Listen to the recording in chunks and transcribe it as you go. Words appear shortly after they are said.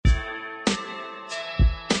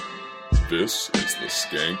This is the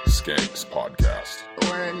Skank Skanks podcast.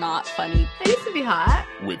 We're not funny. I used to be hot.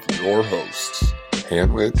 With your hosts,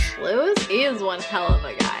 Hanwich, Lewis, he is one hell of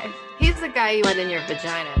a guy. He's the guy you let in your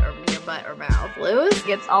vagina or your butt or mouth. Lewis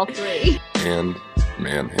gets all three. and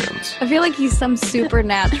Manhands. I feel like he's some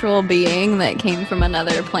supernatural being that came from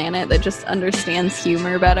another planet that just understands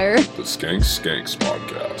humor better. The Skank Skanks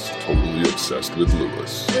podcast. Totally obsessed with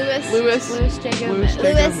Lewis. Lewis J. Gomez.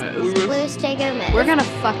 Louis J. Gomez. We're gonna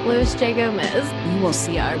fuck Louis J. Gomez. You will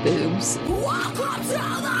see our boobs.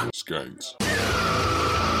 Skanks.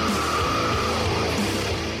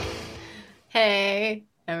 Hey,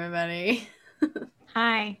 everybody.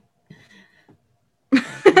 Hi.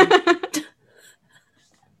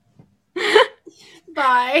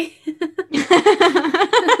 Bye.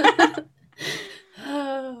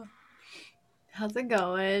 Oh, how's it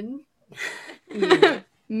going? You.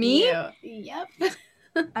 Me? You. Yep.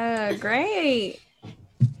 Great.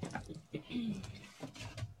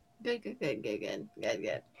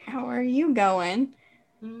 Good. How are you going?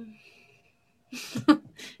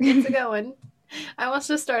 It's going. I almost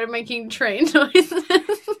just started making train noises.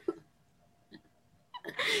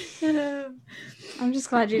 I'm just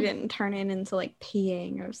glad you didn't turn it into like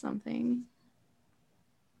peeing or something.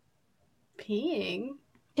 Peeing?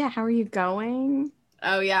 Yeah, how are you going?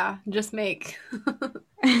 Oh yeah, just make.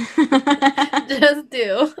 Just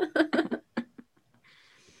do.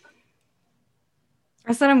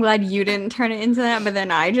 I said I'm glad you didn't turn it into that, but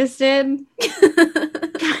then I just did.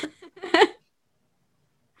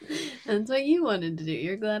 That's what you wanted to do.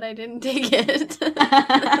 You're glad I didn't take it.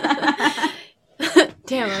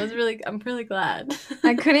 Damn, I'm really glad.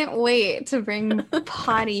 I couldn't wait to bring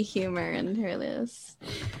potty humor into this.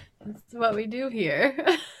 That's what we do here.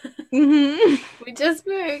 Mm-hmm. We just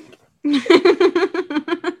make. When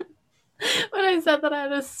I said that I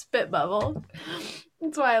had a spit bubble,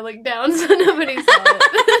 that's why I looked down so nobody saw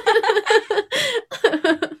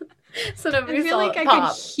it. So nobody I feel saw like it I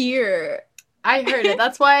pop. could hear. I heard it.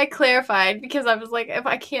 That's why I clarified, because I was like, if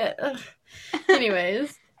I can't. Ugh.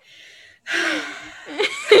 Anyways.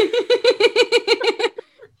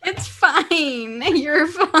 It's fine. You're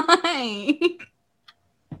fine.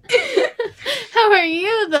 How are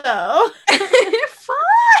you, though?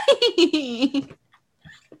 Fine.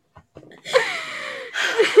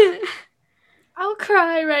 I'll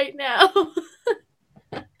cry right now.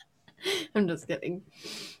 I'm just kidding.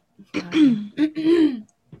 I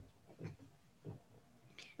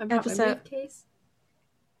brought my Episode- briefcase.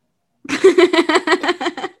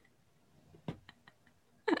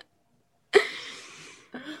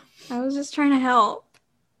 I was just trying to help,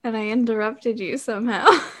 and I interrupted you somehow.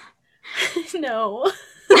 No.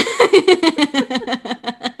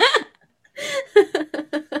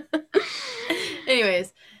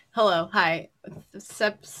 Anyways, hello, hi.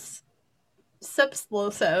 Sepslosode.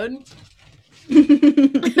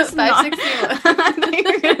 It's not- 561. I thought you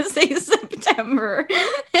were gonna say September,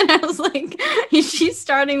 and I was like, "Is she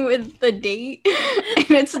starting with the date?"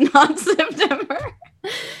 And it's not September.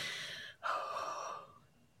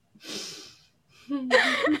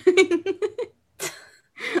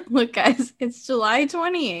 Look, guys, it's July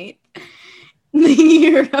 28th, the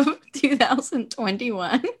year of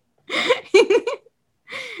 2021.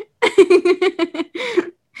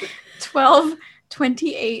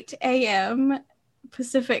 12:28 a.m.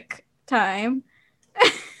 Pacific time.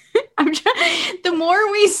 I'm trying. The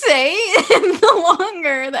more we say, the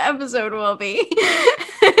longer the episode will be.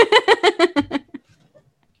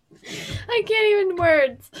 I can't even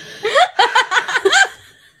words.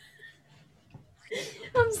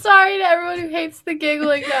 I'm sorry to everyone who hates the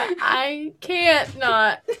giggling, but I can't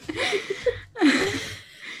not.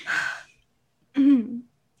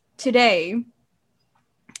 Today,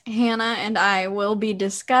 Hannah and I will be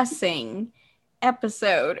discussing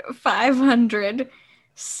episode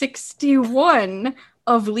 561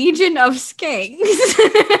 of Legion of Skanks.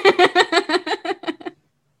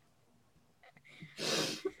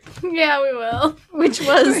 Yeah, we will. Which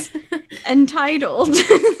was entitled. We're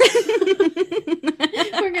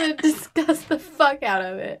gonna discuss the fuck out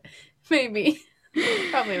of it. Maybe.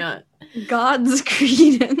 Probably not. God's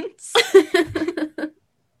Credence.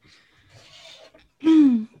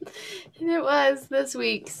 And it was this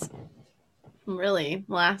week's, really,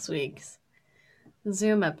 last week's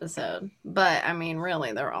Zoom episode. But, I mean,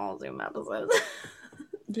 really, they're all Zoom episodes.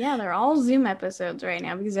 Yeah, they're all Zoom episodes right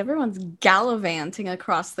now because everyone's gallivanting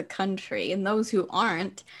across the country, and those who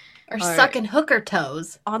aren't Or sucking hooker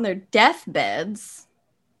toes. on their deathbeds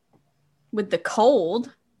with the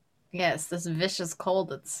cold. Yes, this vicious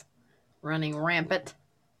cold that's running rampant.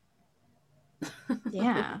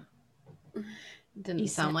 Yeah. Didn't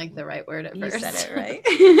sound like the right word at You first. said it right.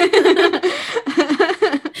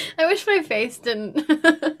 I wish my face didn't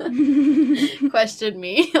question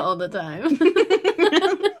me all the time.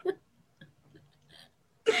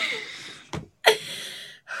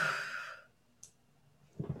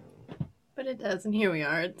 But it does, and here we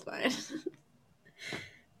are. It's fine.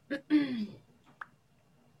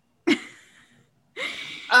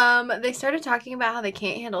 They started talking about how they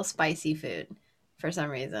can't handle spicy food for some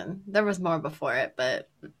reason. There was more before it, but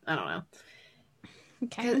I don't know.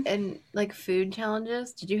 Okay. And like food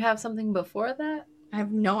challenges. Did you have something before that? I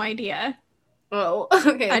have no idea. Oh,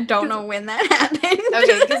 okay. I don't know when that happened.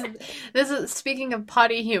 Okay, because this is speaking of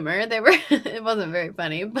potty humor. They were it wasn't very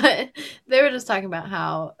funny, but they were just talking about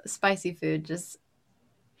how spicy food just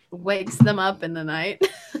wakes them up in the night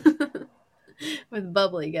with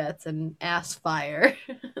bubbly guts and ass fire.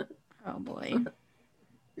 Oh boy.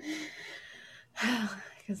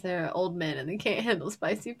 Because they're old men and they can't handle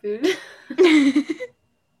spicy food.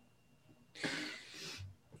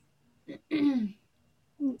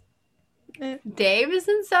 Dave is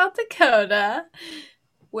in South Dakota,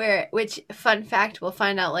 which fun fact we'll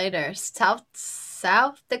find out later.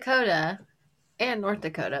 South Dakota and North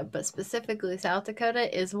Dakota, but specifically South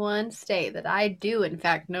Dakota is one state that I do in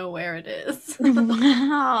fact know where it is.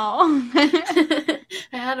 Wow. I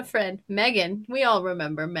had a friend, Megan. We all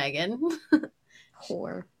remember Megan.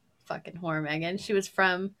 Whore. Fucking whore Megan. She was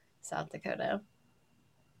from South Dakota.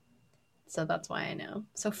 So that's why I know.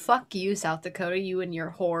 So fuck you, South Dakota, you and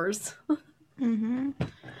your whores. Mm-hmm.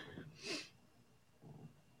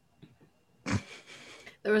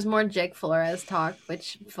 There was more Jake Flores talk,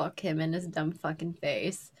 which fuck him in his dumb fucking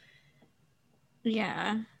face.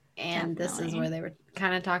 Yeah. And this is Definitely. where they were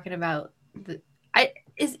kind of talking about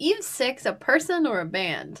is Eve 6 a person or a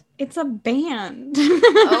band? It's a band.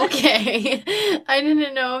 Okay. I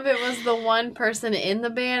didn't know if it was the one person in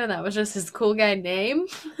the band and that was just his cool guy name.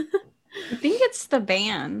 I think it's the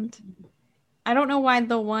band. I don't know why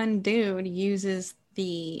the one dude uses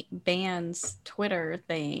the band's Twitter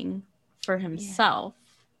thing for himself,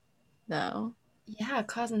 though. Yeah,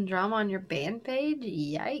 causing drama on your band page?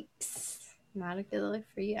 Yikes. Not a good look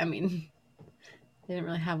for you. I mean, they didn't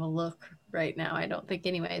really have a look right now, I don't think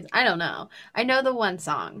anyways. I don't know. I know the one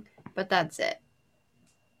song, but that's it.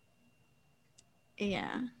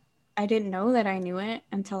 Yeah. I didn't know that I knew it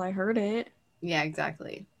until I heard it. Yeah,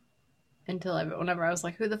 exactly. Whenever I was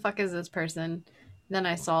like, who the fuck is this person? Then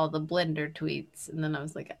I saw the Blender tweets, and then I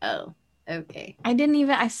was like, oh, okay.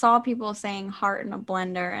 I saw people saying heart in a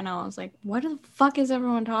blender, and I was like, what the fuck is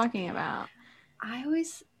everyone talking about? I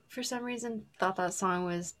always, for some reason, thought that song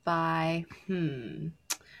was by, who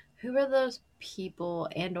are those people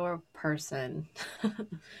and or person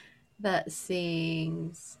that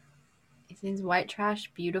sings, he sings White Trash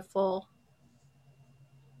Beautiful.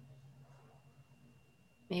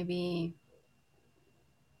 Maybe,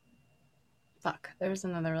 fuck, there was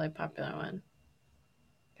another really popular one.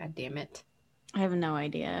 God damn it. I have no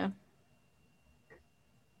idea.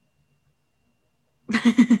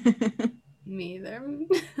 Me either.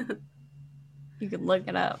 You could look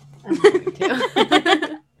it up. I'm going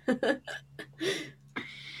to.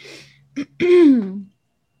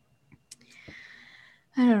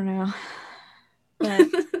 I don't know. But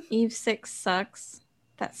Eve 6 sucks.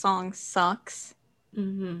 That song sucks.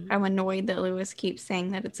 Mm-hmm. I'm annoyed that Lewis keeps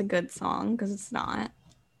saying that it's a good song because it's not.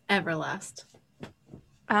 Everlast.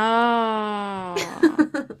 Oh.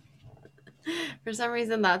 For some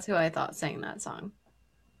reason, that's who I thought sang that song.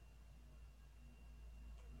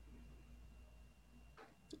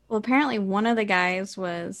 Well, apparently one of the guys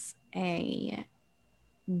was a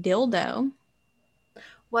dildo.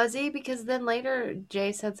 Was he? Because then later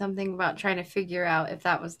Jay said something about trying to figure out if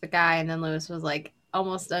that was the guy, and then Lewis was like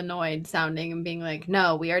almost annoyed sounding and being like,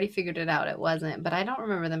 no, we already figured it out. It wasn't. But I don't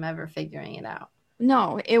remember them ever figuring it out.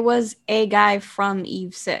 No, it was a guy from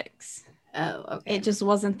Eve 6. Oh, okay. It just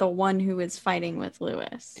wasn't the one who was fighting with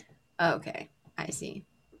Lewis. Okay, I see.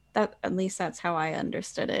 That at least that's how I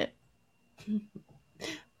understood it.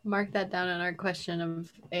 Mark that down in our question of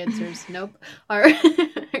answers. Nope. Our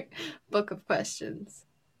book of questions.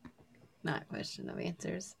 Not question of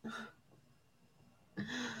answers.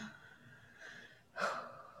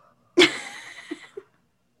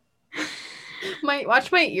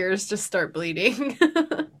 Watch my ears just start bleeding.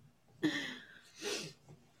 Because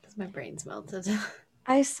my brain's melted.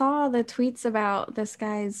 I saw the tweets about this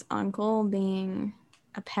guy's uncle being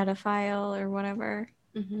a pedophile or whatever.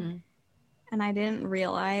 Mm-hmm. And I didn't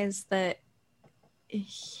realize that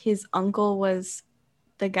his uncle was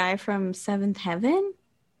the guy from Seventh Heaven.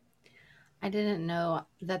 I didn't know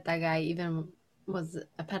that guy even was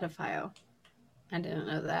a pedophile. I didn't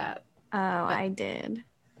know that. Oh, I did.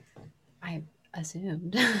 I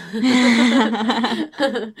assumed.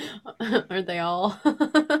 Are they all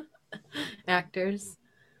actors?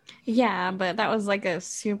 Yeah, but that was like a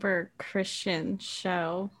super Christian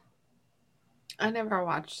show. I never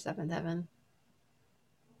watched Seventh Heaven.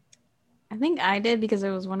 I think I did because it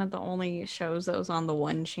was one of the only shows that was on the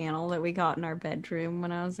one channel that we got in our bedroom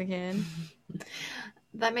when I was a kid.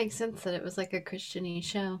 That makes sense that it was like a Christian-y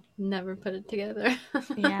show. Never put it together.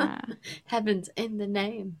 Yeah. Heaven's in the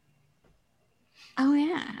name. Oh,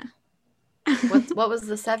 yeah. What was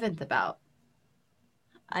the seventh about?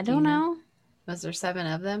 I Do you don't know? know. Was there 7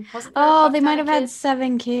 of them? Wasn't there a Oh, fuck they ton might of have had kids?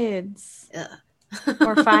 7 kids. Ugh.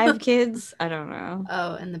 Or 5 kids. I don't know.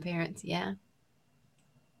 Oh, and the parents, yeah.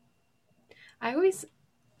 I always,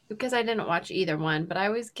 because I didn't watch either one, but I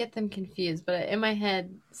always get them confused. But in my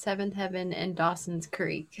head, Seventh Heaven and Dawson's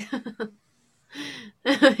Creek.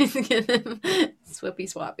 I always get them swippy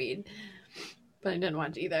swappied. But I didn't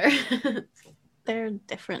watch either. They're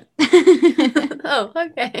different. Oh,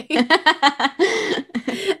 okay.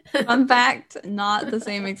 Fun fact, not the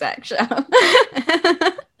same exact show.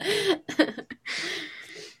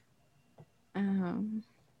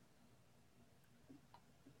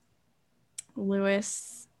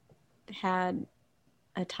 Lewis had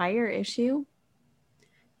a tire issue.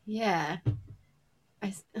 Yeah.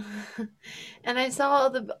 And I saw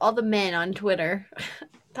all the men on Twitter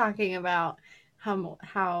talking about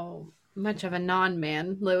how much of a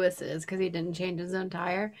non-man Lewis is because he didn't change his own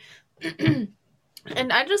tire.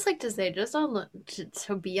 And I'd just like to say, just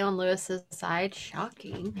to be on Lewis's side,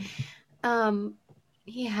 shocking.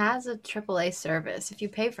 He has a AAA service. If you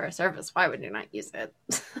pay for a service, why would you not use it?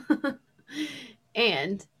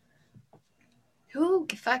 And who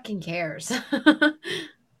fucking cares?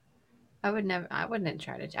 I wouldn't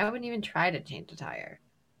even try to change a tire.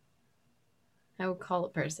 I would call a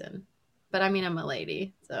person. But I mean, I'm a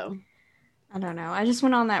lady, so. I don't know. I just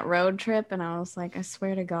went on that road trip and I was like, I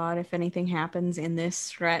swear to God, if anything happens in this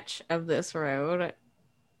stretch of this road,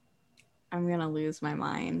 I'm going to lose my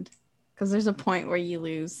mind. Because there's a point where you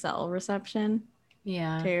lose cell reception,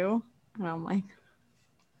 Yeah. too. And I'm like,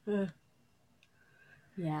 Ugh.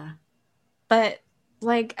 Yeah. but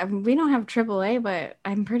like, we don't have AAA, but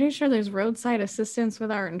I'm pretty sure there's roadside assistance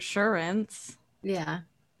with our insurance. Yeah,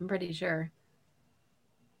 I'm pretty sure.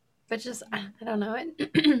 But just, I don't know.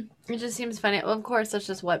 It just seems funny. Well, of course, that's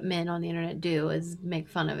just what men on the internet do, is make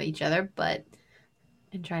fun of each other,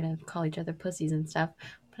 and try to call each other pussies and stuff.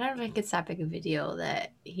 But I don't think it's that big a video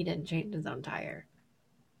that he didn't change his own tire.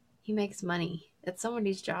 He makes money. It's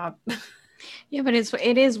somebody's job. Yeah, but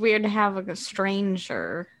it is weird to have a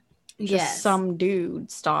stranger, just some dude,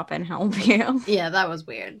 stop and help you. Yeah, that was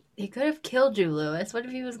weird. He could have killed you, Lewis. What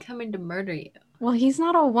if he was coming to murder you? Well, he's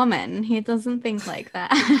not a woman. He doesn't think like that.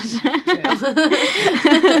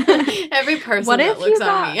 Every person What that if looks you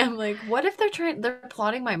on me, I'm like, what if they're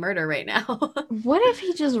plotting my murder right now? What if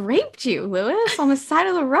he just raped you, Lewis, on the side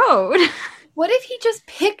of the road? What if he just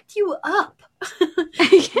picked you up?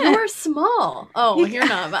 Yeah. You're small. Oh, you're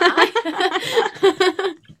not. But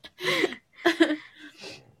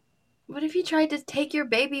what if he tried to take your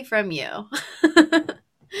baby from you?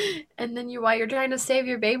 And then while you're trying to save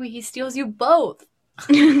your baby, he steals you both.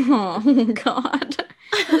 Oh, God.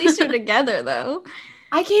 At least you're together, though.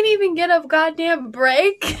 I can't even get a goddamn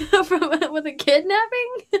break with a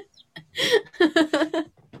kidnapping.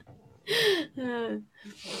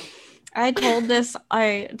 I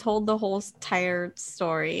told the whole tire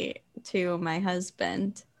story to my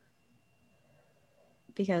husband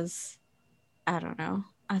because, I don't know,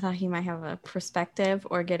 I thought he might have a perspective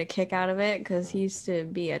or get a kick out of it because he used to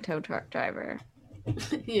be a tow truck driver.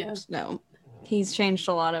 Yeah. No, he's changed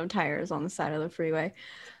a lot of tires on the side of the freeway.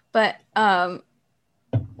 But when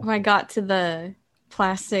I got to the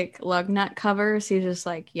plastic lug nut covers, he's just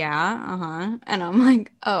like, yeah, and I'm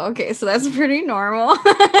like, oh, okay, so that's pretty normal.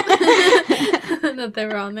 That they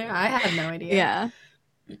were on there. I had no idea. Yeah.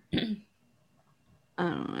 I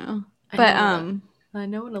don't know. But I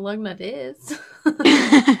know what a lug nut is.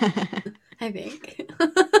 I think.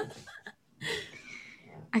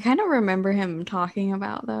 I kind of remember him talking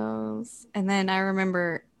about those, and then I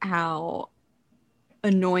remember how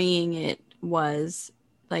annoying it was,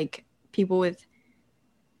 like people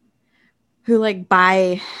who like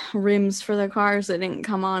buy rims for their cars that didn't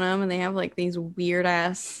come on them, and they have like these weird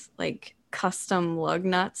ass like custom lug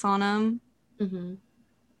nuts on them. Mm-hmm.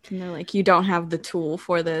 And they're like, you don't have the tool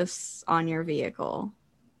for this on your vehicle.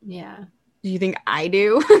 Yeah. Do you think I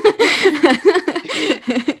do?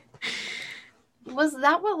 Was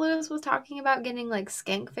that what Lewis was talking about, getting like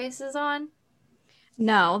skank faces on?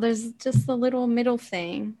 No, there's just the little middle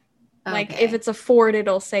thing. Like Okay. if it's a Ford,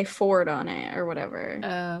 it'll say Ford on it or whatever.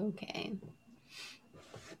 Okay.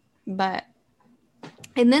 But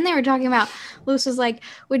and then they were talking about, Lewis was like,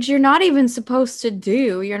 which you're not even supposed to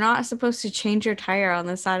do. You're not supposed to change your tire on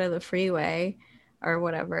the side of the freeway or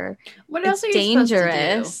whatever. What It's else are you supposed to do?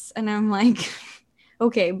 dangerous. And I'm like,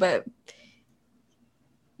 okay, but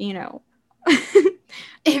you know,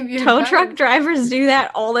 If you're tow driving- truck drivers do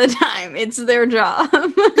that all the time. It's their job.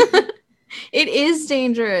 It is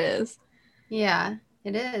dangerous. Yeah,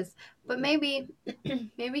 it is. But maybe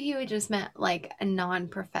he would just meant like a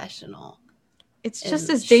non-professional. It's just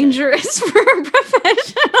And as shit. dangerous for a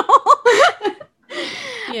professional.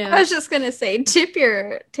 Yeah. I was just gonna say, tip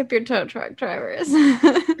your tow truck drivers.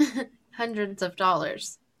 Hundreds of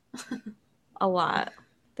dollars. A lot.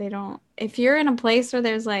 They don't. If you're in a place where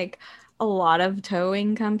there's like a lot of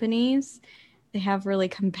towing companies, they have really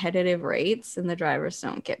competitive rates, and the drivers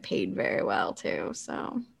don't get paid very well too.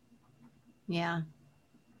 So, Yeah.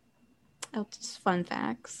 that's just fun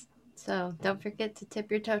facts. So don't forget to tip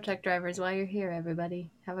your tow truck drivers while you're here, everybody.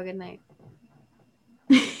 Have a good night.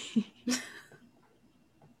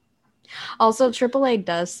 Also, AAA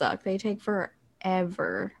does suck. They take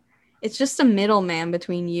forever. It's just a middleman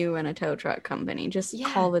between you and a tow truck company. Just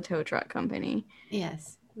Yeah. call the tow truck company.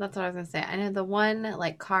 Yes, that's what I was gonna say. I know the one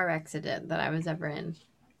like car accident that I was ever in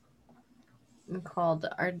called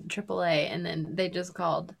our AAA, and then they just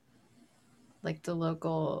called like the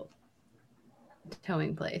local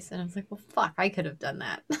towing place, and I was like, well, fuck, I could have done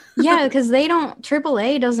that. Yeah, because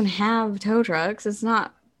AAA doesn't have tow trucks. It's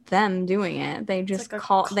not them doing it. They just like a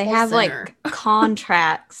call. They call have center. like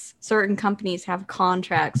contracts. Certain companies have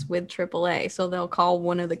contracts with AAA, so they'll call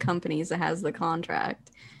one of the companies that has the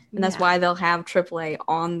contract, and that's Yeah, why they'll have AAA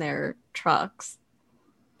on their trucks.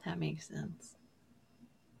 that makes sense.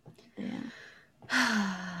 Yeah.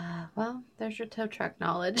 Well, there's your tow truck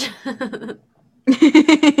knowledge.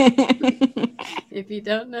 If you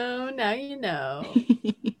don't know, now you know.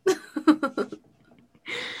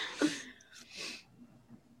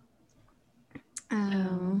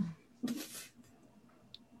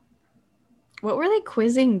 What were they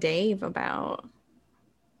quizzing Dave about?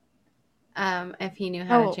 If he knew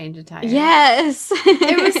how Oh, to change a tire. Yes.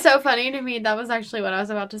 It was so funny to me. That was actually what I was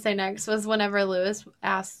about to say next, was whenever Lewis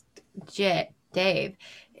asked Dave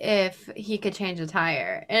if he could change a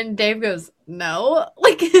tire. And Dave goes, no.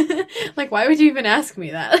 Like why would you even ask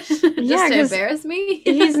me that? Just Yeah, to 'cause embarrass me?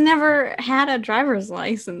 He's never had a driver's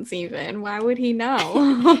license even. Why would he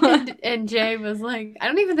know? and Jay was like, I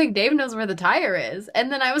don't even think Dave knows where the tire is.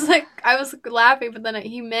 And then I was laughing, but then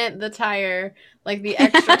he meant the tire, like the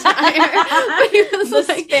extra tire. But he was The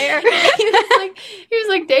like, spare. he was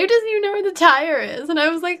like, Dave doesn't even know where the tire is. And I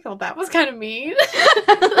was like, well, that was kind of mean.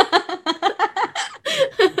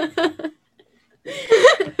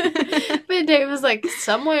 But Dave was like,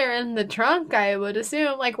 somewhere in the trunk, I would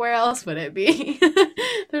assume. Like, where else would it be?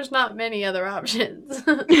 There's not many other options.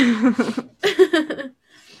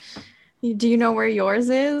 Do you know where yours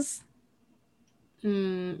is?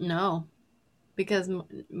 No, because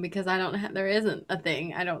I don't have. There isn't a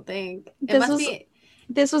thing. I don't think it This must was- be.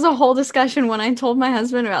 This was a whole discussion when I told my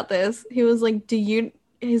husband about this. He was like,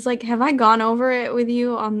 he's like, have I gone over it with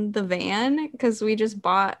you on the van? Because we just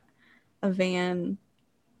bought a van,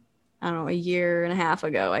 I don't know, a year and a half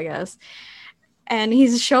ago, I guess. And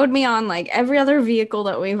he's showed me on like every other vehicle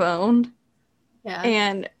that we've owned. Yeah.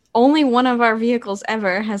 And only one of our vehicles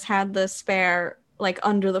ever has had the spare like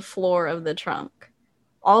under the floor of the trunk.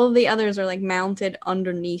 All of the others are like mounted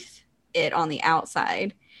underneath it on the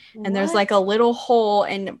outside. And there's like a little hole,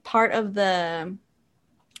 and part of there's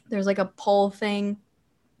like a pull thing,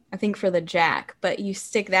 I think, for the jack, but you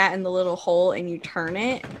stick that in the little hole and you turn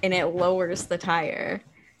it and it lowers the tire.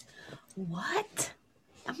 What?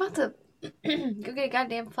 I'm about to go get a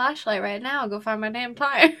goddamn flashlight right now. Go find my damn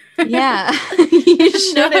tire. Yeah. You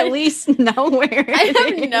should No, at least know where I it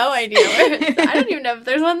have is. no idea where it is. I don't even know if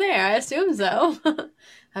there's one there. I assume so.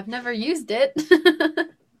 I've never used it.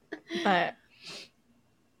 But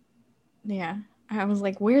yeah, I was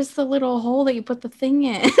like, where's the little hole that you put the thing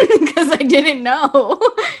in? Because I didn't know.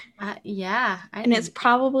 Yeah. And it's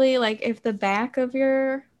probably like if the back of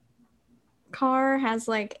your car has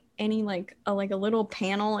like any like a little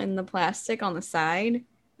panel in the plastic on the side,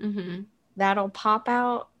 Mm-hmm. that'll pop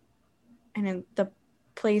out, and in the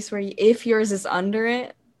place where if yours is under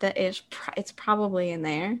it, that is it's probably in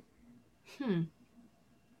there.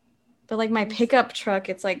 But like my pickup truck,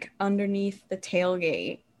 it's like underneath the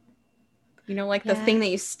tailgate. You know, like the Yeah. thing that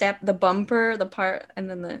you step, the bumper, the part, and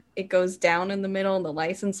then it goes down in the middle, and the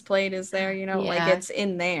license plate is there. You know, like Yeah. it's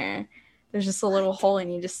in there. There's just a little hole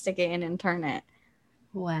and you just stick it in and turn it.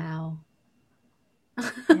 Wow.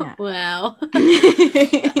 Yeah. Wow.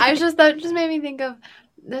 That just made me think of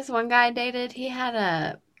this one guy I dated. He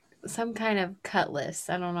had some kind of cutlass.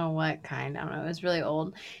 I don't know what kind. I don't know. It was really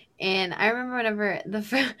old. And I remember whenever it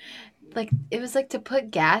was like to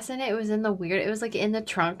put gas in it. It was in the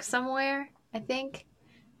trunk somewhere, I think.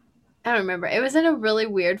 I don't remember. It was in a really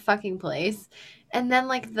weird fucking place. And then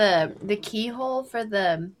like the keyhole for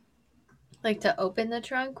the like to open the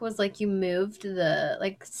trunk was like you moved the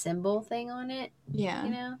like symbol thing on it. Yeah. You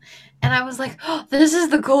know? And I was like, oh, this is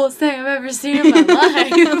the coolest thing I've ever seen in my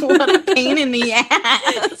life. What a pain in the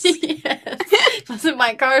ass. Yes. It wasn't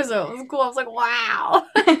my car, so it was cool. I was like, wow.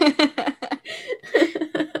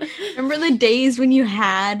 Remember the days when you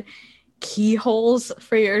had keyholes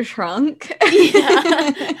for your trunk?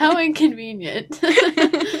 Yeah. How inconvenient.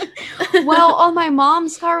 Well, on my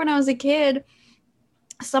mom's car when I was a kid,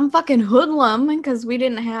 some fucking hoodlum, because we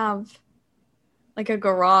didn't have like a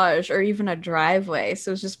garage or even a driveway,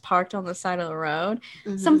 so it was just parked on the side of the road.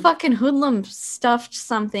 Mm-hmm. Some fucking hoodlum stuffed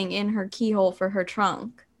something in her keyhole for her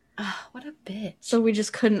trunk. Oh, what a bitch. So we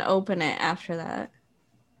just couldn't open it after that.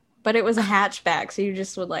 But it was a hatchback, so you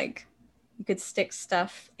just would you could stick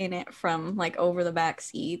stuff in it from like over the back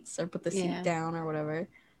seats or put the seat down or whatever.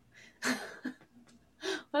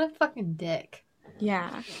 What a fucking dick.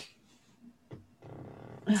 Yeah.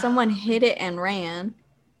 Someone hit it and ran.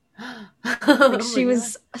 She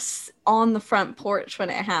was on the front porch when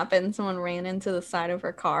it happened. Someone ran into the side of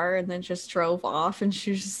her car and then just drove off, and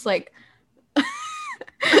she was just like,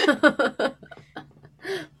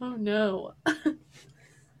 oh no.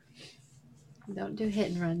 Don't do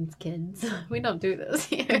hit and runs, kids. We don't do this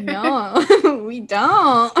here. No, we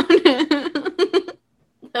don't.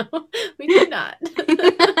 No, we do not.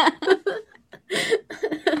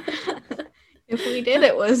 If we did,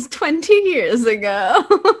 it was 20 years ago.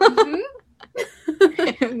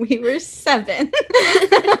 And we were 7.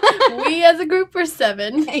 We as a group were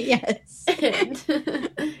 7. Yes. And,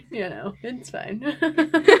 it's fine.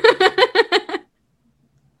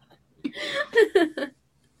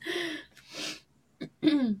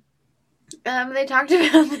 They talked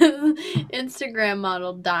about this Instagram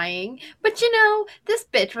model dying, but this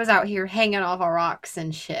bitch was out here hanging off of rocks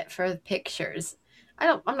and shit for pictures.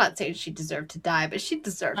 I'm not saying she deserved to die, but she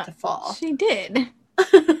deserved to fall. She did.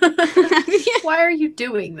 Why are you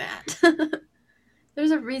doing that? There's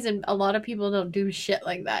a reason a lot of people don't do shit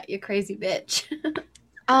like that, you crazy bitch.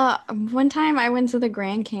 One time I went to the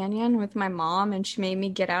Grand Canyon with my mom, and she made me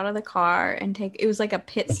get out of the car and it was like a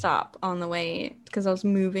pit stop on the way, because I was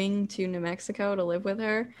moving to New Mexico to live with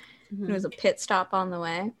her. Mm-hmm. It was a pit stop on the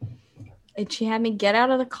way. And she had me get out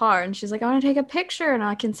of the car, and she's like, I want to take a picture and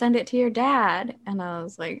I can send it to your dad. And I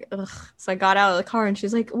was like, ugh. So I got out of the car, and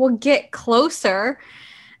she's like, well, get closer.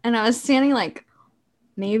 And I was standing like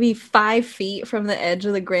maybe 5 feet from the edge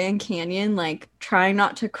of the Grand Canyon, like trying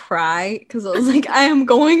not to cry, because I was like, I am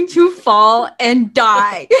going to fall and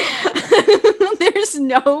die. There's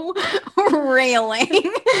no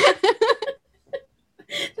railing.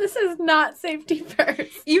 This is not safety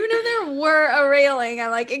first. Even if there were a railing,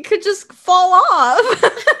 I'm like, it could just fall off.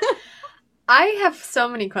 I have so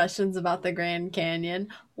many questions about the Grand Canyon.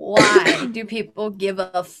 Why do people give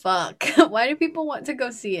a fuck? Why do people want to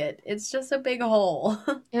go see it? It's just a big hole.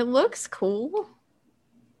 It looks cool.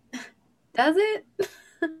 Does it?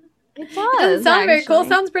 It does. It doesn't sound very cool. It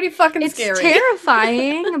sounds pretty fucking scary. It's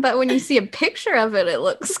terrifying, but when you see a picture of it, it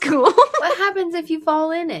looks cool. What happens if you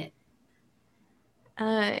fall in it?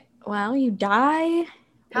 Well, you die.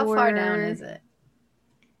 How far down is it?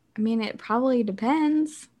 I mean, it probably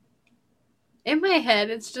depends. In my head,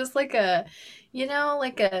 it's just like a,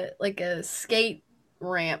 like a skate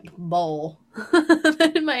ramp bowl.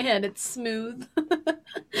 In my head, it's smooth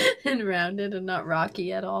and rounded and not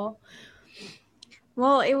rocky at all.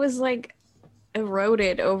 Well, it was like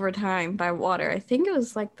eroded over time by water. I think it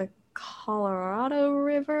was like the Colorado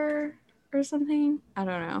River or something. I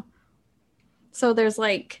don't know. So there's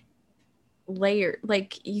like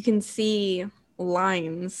you can see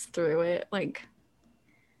lines through it, like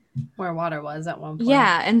where water was at one point.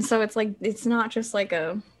 Yeah, and so it's like, it's not just like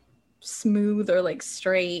a smooth or like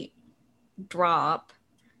straight drop.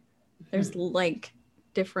 There's like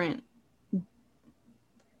different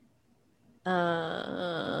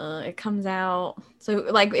it comes out, so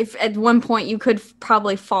like if at one point you could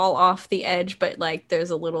probably fall off the edge, but like there's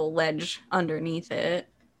a little ledge underneath it.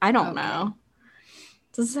 I don't know.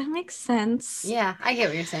 Does that make sense? Yeah, I get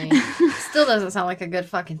what you're saying. Still doesn't sound like a good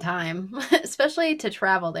fucking time, especially to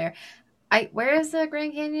travel there. Where is the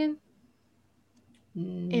Grand Canyon?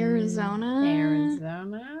 Arizona.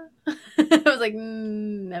 I was like,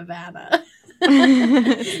 Nevada.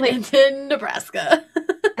 It's like, And then Nebraska.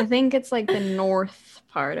 I think it's like the north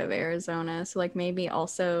part of Arizona, so like maybe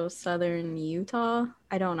also southern Utah.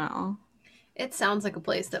 I don't know. It sounds like a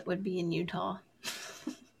place that would be in Utah.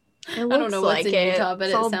 It I don't know looks what's like in it. Utah, but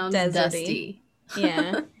It's it all sounds deserty. dusty.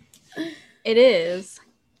 Yeah, it is.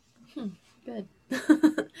 Good.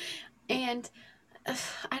 And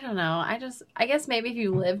I don't know. I guess maybe if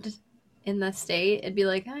you lived in the state, it'd be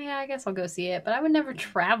like, oh yeah, I guess I'll go see it. But I would never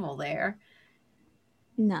travel there.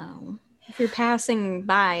 No, if you're passing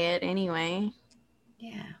by it anyway,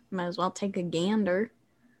 Yeah, might as well take a gander.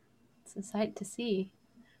 it's a sight to see.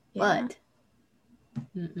 Yeah. But,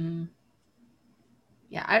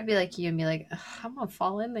 yeah, I'd be like you and be like, I'm gonna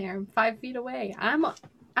fall in there. I'm 5 feet away. I'm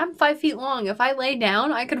 5 feet long. If I lay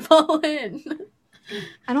down, I could fall in.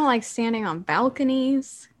 I don't like standing on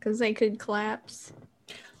balconies because they could collapse.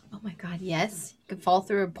 Oh my god, yes. You could fall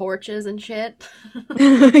through porches and shit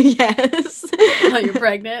Yes. while you're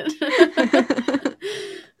pregnant.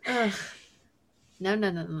 Ugh.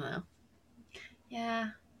 No. Yeah.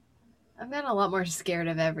 I've gotten a lot more scared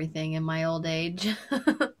of everything in my old age.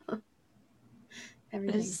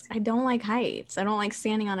 Everything's... I don't like heights. I don't like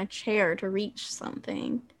standing on a chair to reach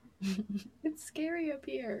something. It's scary up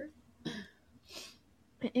here.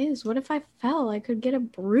 It is. What if I fell? I could get a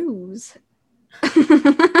bruise. I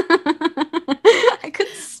could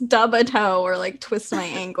stub a toe or like twist my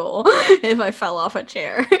ankle if I fell off a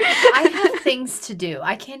chair. I have things to do.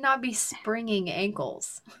 I cannot be springing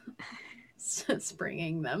ankles.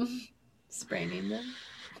 Spraining them.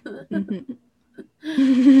 I'm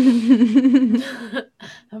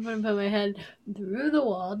gonna put my head through the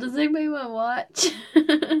wall. Does anybody want to watch?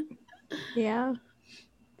 Yeah.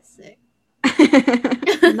 Sick.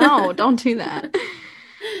 No, don't do that.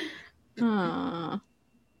 Oh,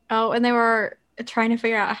 and they were trying to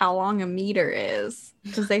figure out how long a meter is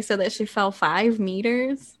because they said that she fell 5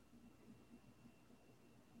 meters.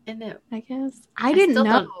 And it, I guess I didn't still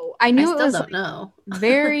know. I knew I it still was don't know.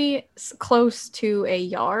 very close to a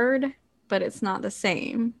yard, but it's not the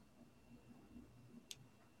same.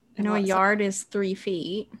 I know a yard is 3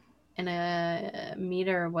 feet. And a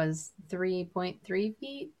meter was 3.3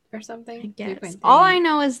 feet or something. I guess. 3.3. All I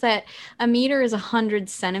know is that a meter is 100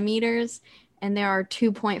 centimeters, and there are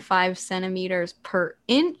 2.5 centimeters per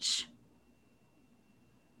inch.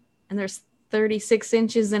 And there's 36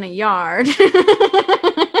 inches in a yard.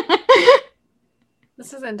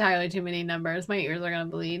 This is entirely too many numbers. My ears are gonna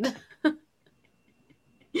bleed. Have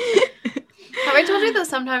I told you that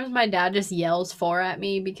sometimes my dad just yells 4 at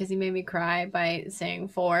me because he made me cry by saying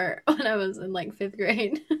 4 when I was in like 5th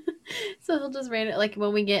grade? So he'll just read it like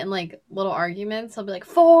when we get in like little arguments, he'll be like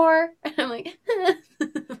 4, and I'm like,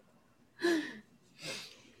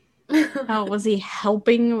 Oh, was he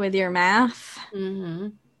helping with your math? mm-hmm.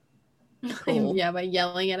 Cool. Yeah, by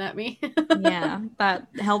yelling it at me. Yeah, that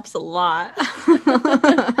helps a lot.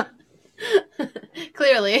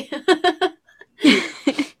 Clearly.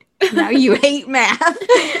 Now you hate math.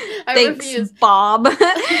 I Thanks, refuse. Bob.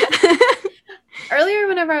 Earlier,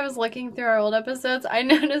 whenever I was looking through our old episodes, I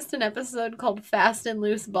noticed an episode called Fast and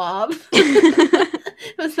Loose Bob.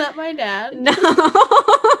 Was that my dad? No.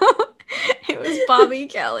 It was Bobby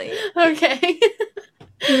Kelly. Okay.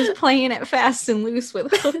 He was playing it fast and loose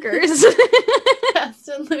with hookers. Fast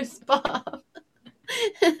and Loose Bob.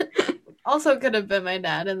 Also could have been my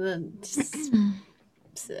dad in the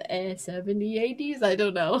 70s, 80s. I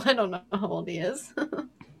don't know. I don't know how old he is.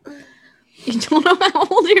 You don't know how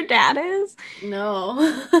old your dad is? No.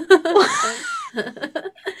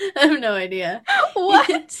 I have no idea.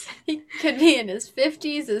 What? He could be in his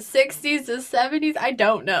 50s, his 60s, his 70s. I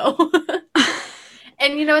don't know.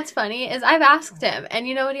 And you know what's funny is I've asked him, and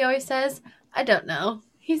you know what he always says? I don't know.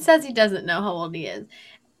 He says he doesn't know how old he is.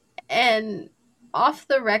 And off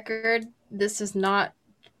the record, this is not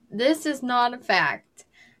a fact.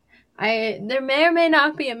 There may or may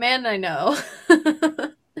not be a man I know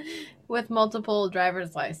with multiple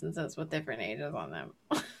driver's licenses with different ages on them.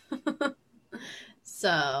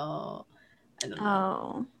 So, I don't know.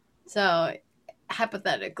 Oh. So,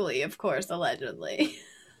 hypothetically, of course, allegedly.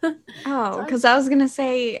 Oh, because I was going to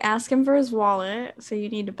say, ask him for his wallet, so you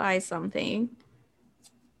need to buy something.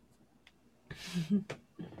 And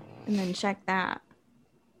then check that.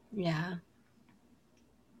 Yeah.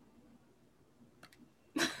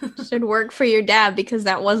 Should work for your dad because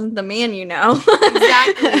that wasn't the man you know.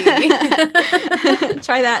 Exactly.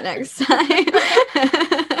 Try that next time.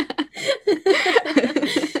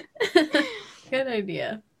 Good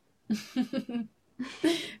idea.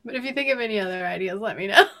 But if you think of any other ideas, let me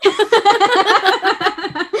know.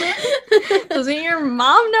 Doesn't your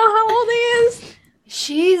mom know how old he is?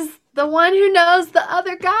 She's the one who knows the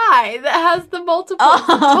other guy that has the multiples.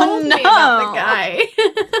 Oh, Told me about the guy.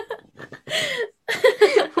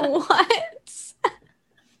 What?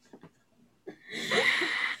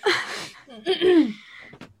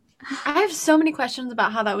 I have so many questions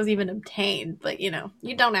about how that was even obtained, but you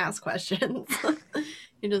don't ask questions.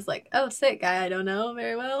 You're just like, oh, sick guy, I don't know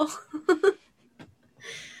very well.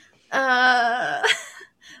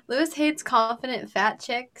 Lewis hates confident fat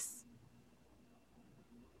chicks.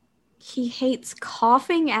 He hates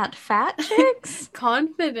coughing at fat chicks?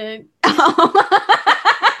 Confident.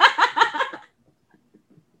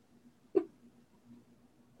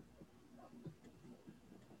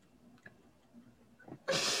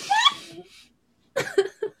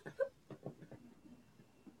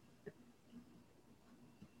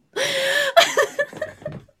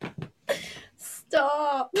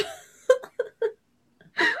 Stop.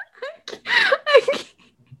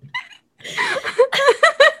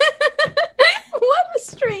 What a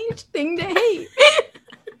strange thing to hate.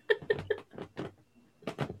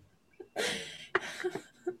 I'm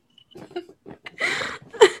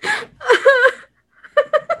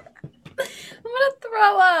gonna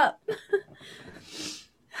throw up.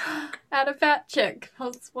 At a fat chick.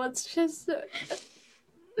 What's just...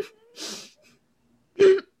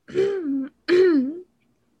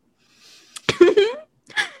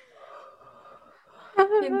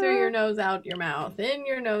 In through your nose, out your mouth. In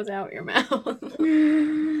your nose, out your mouth.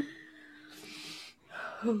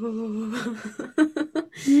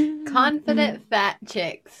 Confident fat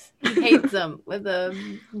chicks. He hates them with a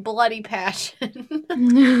bloody passion.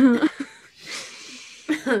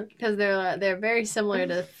 Because they're very similar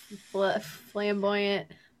to flamboyant...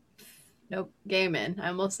 Nope, gay men. I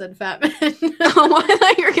almost said fat men. Oh, I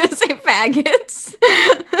thought you were going to say faggots.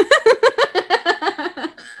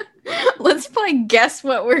 Let's play guess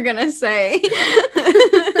what we're going to say.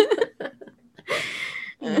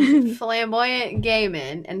 Flamboyant gay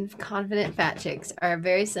men and confident fat chicks are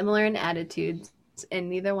very similar in attitudes, and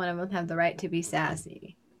neither one of them have the right to be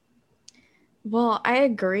sassy. Well, I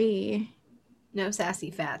agree. No sassy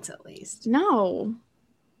fats, at least. No.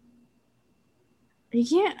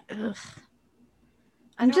 Yeah. Ugh.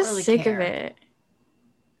 I I'm don't just really sick care. of it.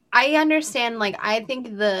 I understand, like, I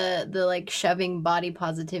think the like shoving body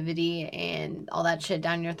positivity and all that shit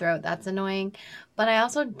down your throat, that's annoying. But I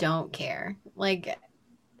also don't care. Like,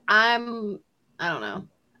 I don't know.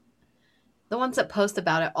 The ones that post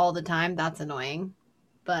about it all the time, that's annoying.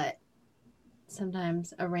 But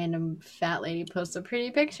sometimes a random fat lady posts a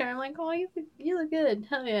pretty picture. I'm like, oh, you look good.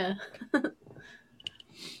 Hell yeah.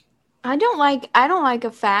 I don't like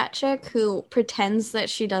a fat chick who pretends that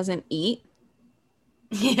she doesn't eat.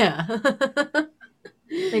 Yeah.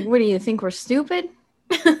 Like, what do you think, we're stupid?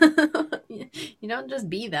 You don't just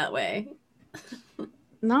be that way.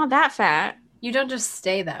 Not that fat. You don't just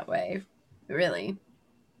stay that way, really.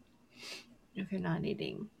 If you're not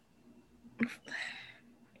eating.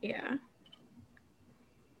 Yeah.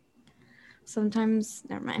 Sometimes,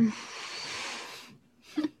 never mind.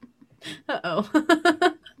 Uh-oh.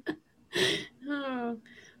 Oh.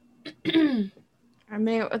 I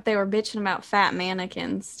mean, they were bitching about fat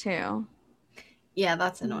mannequins, too. Yeah,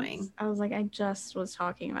 that's annoying. I was like, I just was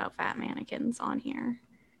talking about fat mannequins on here.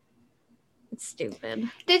 It's stupid.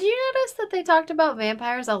 Did you notice that they talked about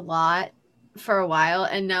vampires a lot for a while,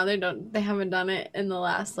 and now they haven't done it in the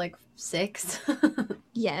last, like, 6?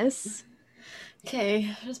 Yes.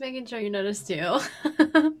 Okay, just making sure you noticed, too.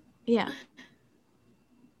 Yeah.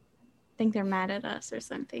 Think they're mad at us or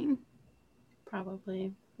something.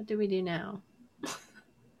 Probably. What do we do now?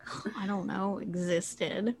 I don't know.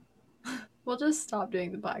 Existed. We'll just stop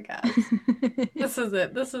doing the podcast. This is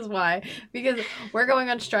it. This is why. Because we're going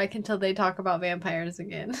on strike until they talk about vampires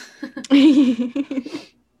again. We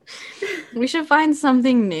should find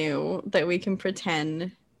something new that we can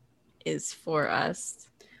pretend is for us.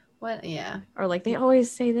 What? Yeah. Or like, they always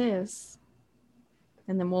say this.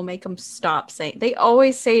 And then we'll make them stop saying. They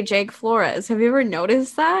always say Jake Flores. Have you ever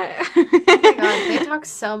noticed that? Oh my god, they talk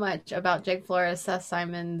so much about Jake Flores, Seth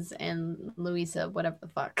Simons, and Louisa, whatever the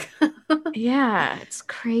fuck. Yeah, it's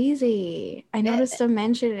crazy. I noticed them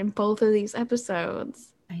mentioned in both of these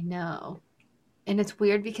episodes. I know. And it's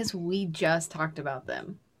weird because we just talked about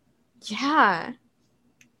them. Yeah.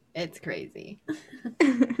 It's crazy.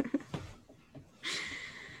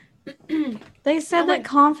 They said that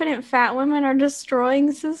confident fat women are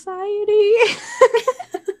destroying society.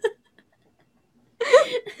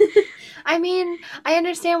 I mean, I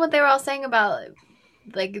understand what they were all saying about,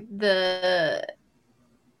 like, the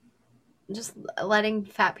just letting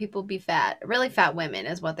fat people be fat. Really fat women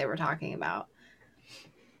is what they were talking about.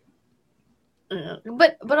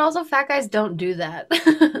 But also fat guys don't do that.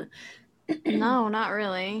 No, not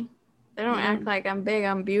really. They don't act like I'm big,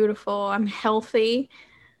 I'm beautiful, I'm healthy.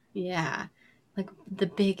 Yeah. Like the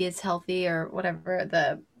big is healthy or whatever.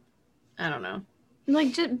 I don't know. Like,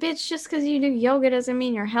 bitch, just because you do yoga doesn't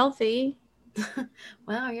mean you're healthy.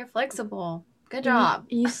 Wow, you're flexible. Good job.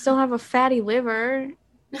 You still have a fatty liver.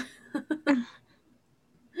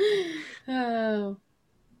 Oh.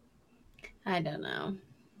 I don't know.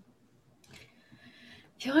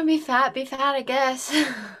 If you want to be fat, I guess.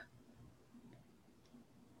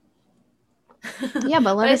 Yeah,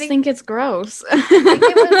 but let us think it's gross.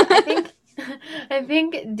 I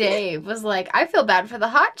think Dave was like, I feel bad for the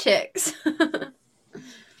hot chicks.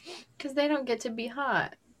 Because they don't get to be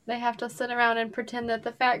hot. They have to sit around and pretend that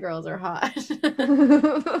the fat girls are hot.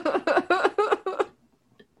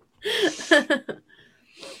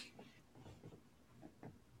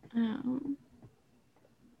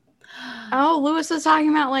 Oh, Lewis was talking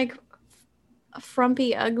about like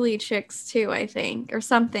frumpy, ugly chicks too, I think, or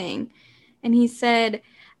something. And he said,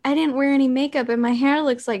 I didn't wear any makeup and my hair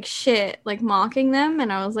looks like shit, like mocking them.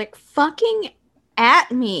 And I was like, fucking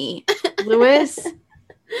at me, Lewis.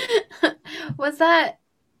 Was that?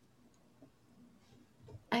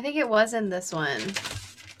 I think it was in this one.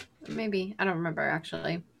 Maybe. I don't remember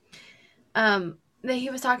actually. He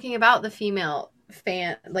was talking about the female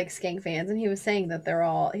fan, like skank fans, and he was saying that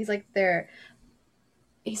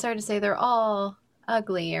he started to say they're all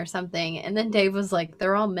ugly or something, and then Dave was like,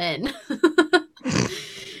 they're all men.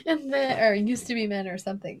 Or used to be men or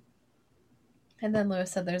something. And then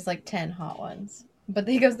Lewis said there's like 10 hot ones. But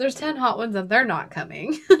he goes, there's 10 hot ones and they're not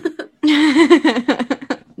coming.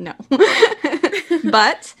 No.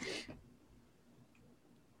 But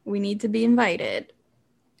we need to be invited.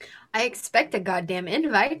 I expect a goddamn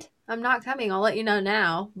invite. I'm not coming. I'll let you know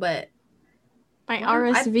now, but my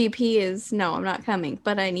RSVP is no, I'm not coming,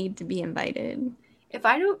 but I need to be invited. If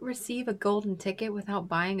I don't receive a golden ticket without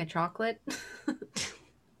buying a chocolate,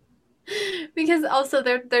 because also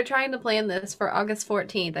they're trying to plan this for August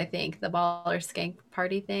 14th, I think, the Baller Skank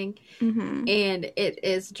party thing, and it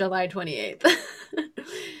is July 28th.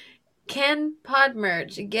 Can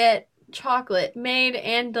Podmerch get chocolate made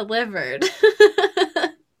and delivered?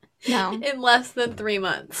 No. In less than 3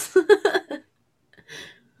 months.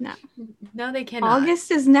 No, they cannot.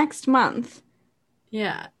 August is next month.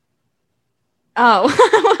 Yeah. Oh,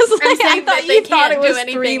 I thought you thought it was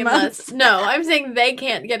 3 months. No, I'm saying they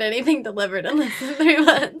can't get anything delivered in less than 3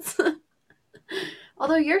 months.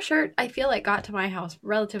 Although your shirt, I feel like, got to my house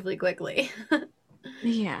relatively quickly.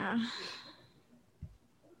 Yeah.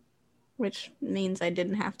 Which means I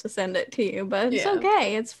didn't have to send it to you, but it's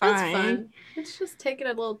okay. It's fine. It's fun. It's just taking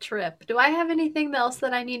a little trip. Do I have anything else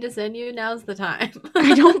that I need to send you? Now's the time.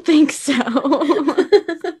 I don't think so.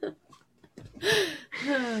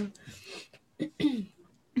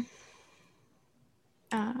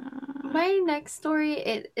 My next story,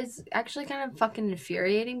 it is actually kind of fucking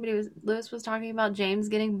infuriating, but Lewis was talking about James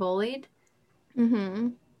getting bullied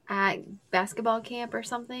at basketball camp or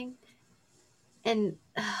something. And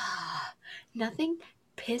nothing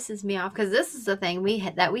pisses me off, because this is the thing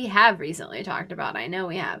that we have recently talked about. I know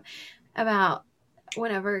we have, about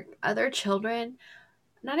whenever other children,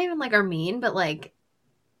 not even like are mean, but like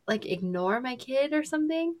ignore my kid or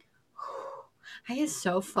something. I get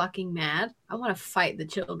so fucking mad. I want to fight the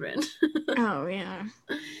children. Oh yeah.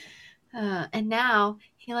 And now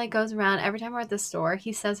he like goes around every time we're at the store.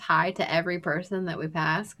 He says hi to every person that we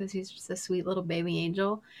pass because he's just a sweet little baby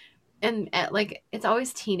angel. And like it's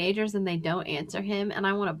always teenagers and they don't answer him, and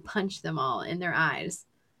I want to punch them all in their eyes.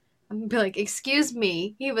 I'm gonna be like, "Excuse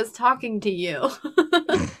me, he was talking to you."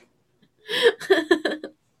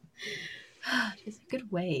 Just a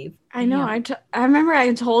good wave. I know. Yeah. I remember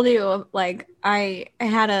I told you like I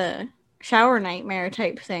had a shower nightmare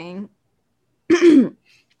type thing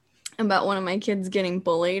about one of my kids getting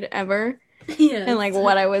bullied ever. Yes. And like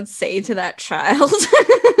what I would say to that child.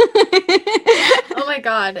 Oh my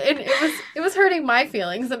god. And it was hurting my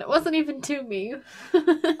feelings, and it wasn't even to me.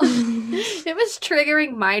 It was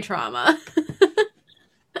triggering my trauma.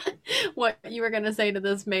 What you were gonna say to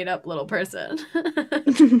this made up little person.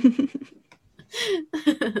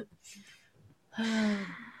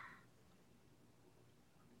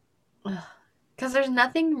 Because there's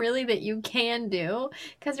nothing really that you can do,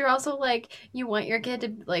 because you're also like, you want your kid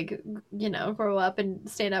to like, you know, grow up and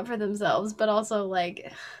stand up for themselves, but also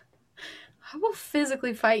like, I will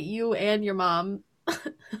physically fight you and your mom.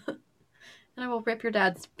 And I will rip your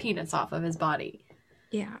dad's penis off of his body.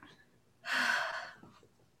 Yeah.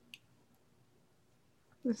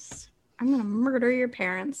 I'm gonna murder your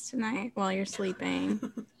parents tonight while you're sleeping.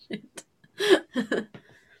 Shit.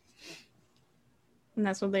 And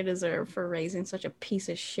that's what they deserve for raising such a piece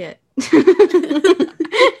of shit.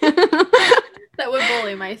 That would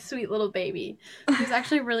bully my sweet little baby. He's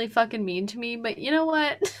actually really fucking mean to me, but you know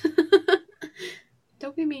what?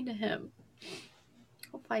 Don't be mean to him.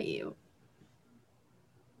 He'll fight you.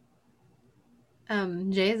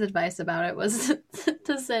 Jay's advice about it was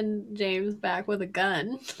to send James back with a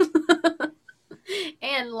gun.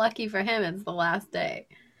 And lucky for him, it's the last day.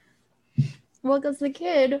 Well, because the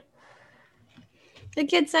kid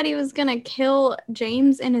said he was gonna kill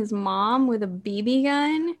James and his mom with a BB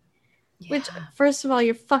gun. Yeah. Which, first of all,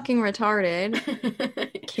 you're fucking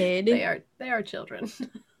retarded, kid. They are children.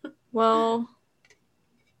 Well,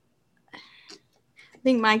 I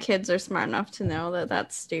think my kids are smart enough to know that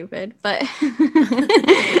that's stupid, but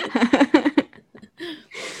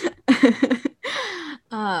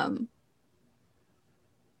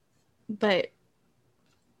but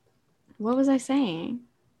what was I saying?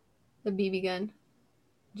 The BB gun.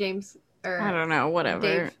 James, or I don't know, whatever.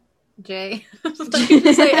 Dave, Jay. Let me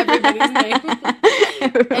just say everybody's name.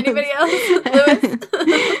 Anybody else? Lewis?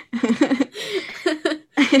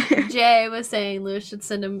 Jay was saying Lewis should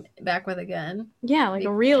send him back with a gun. Yeah, like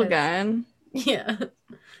a real gun. Yeah.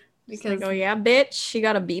 Because, like, oh yeah, bitch, she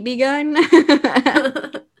got a BB gun.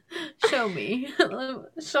 Show me.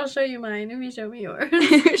 I'll show you mine if you show me yours.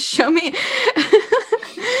 Show me.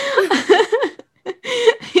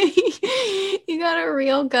 You got a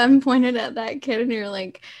real gun pointed at that kid and you're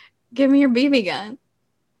like, give me your BB gun.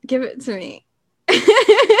 Give it to me.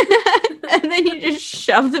 And then you just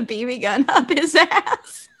shove the BB gun up his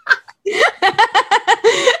ass.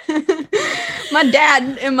 My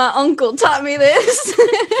dad and my uncle taught me this.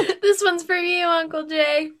 This one's for you, Uncle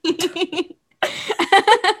Jay.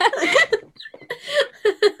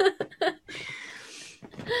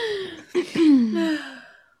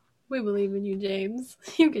 We believe in you, James.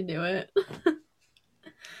 You can do it.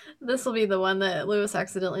 This will be the one that Lewis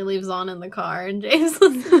accidentally leaves on in the car, and James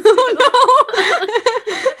listens to.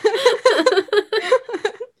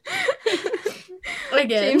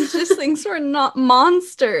 Again. James just thinks we're not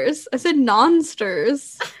monsters. I said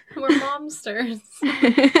nonsters. We're momsters.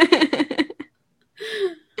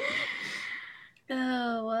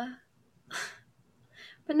 Oh.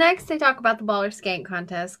 But next they talk about the baller skank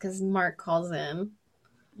contest because Mark calls in.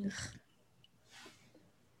 Ugh.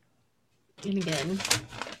 And again,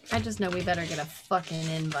 I just know we better get a fucking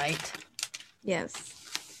invite. Yes.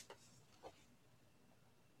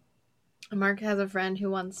 Mark has a friend who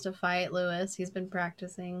wants to fight Lewis. He's been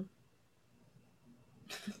practicing.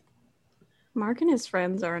 Mark and his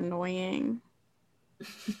friends are annoying.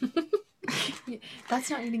 That's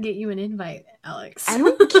not going to get you an invite, Alex. I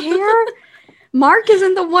don't care. Mark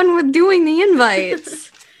isn't the one with doing the invites.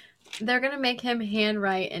 They're going to make him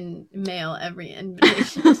handwrite and mail every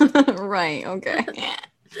invitation. Right, okay.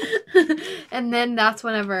 And then that's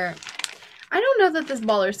whenever... I don't know that this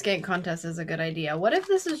baller skank contest is a good idea. What if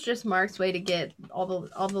this is just Mark's way to get all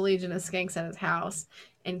the Legion of Skanks at his house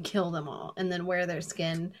and kill them all, and then wear their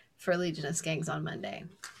skin for Legion of Skanks on Monday?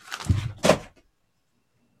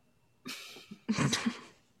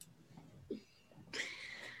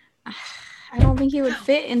 I don't think he would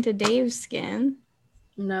fit into Dave's skin.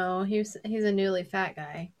 No, he's a newly fat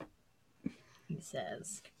guy. He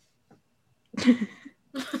says.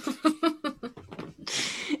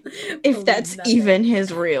 If that's even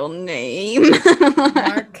his real name.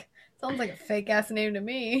 Mark. Sounds like a fake ass name to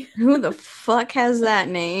me. Who the fuck has that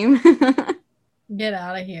name? Get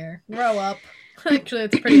out of here. Grow up. Actually,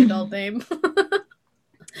 it's a pretty adult name.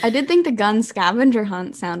 I did think the gun scavenger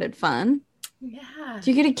hunt sounded fun. Yeah.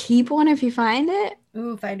 Do you get to keep one if you find it?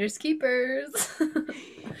 Ooh, finders keepers.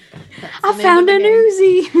 I found an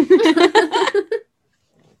Uzi.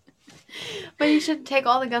 But you should take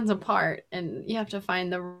all the guns apart, and you have to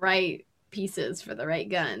find the right pieces for the right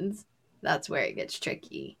guns. That's where it gets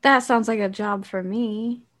tricky. That sounds like a job for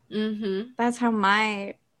me. Mm-hmm. That's how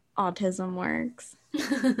my autism works.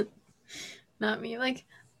 Not me, like,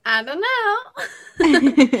 I don't know.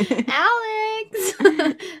 Alex,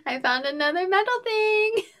 I found another metal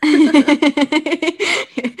thing.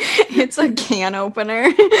 It's a can opener.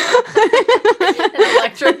 An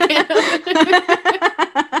electric can opener.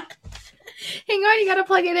 Hang on, you gotta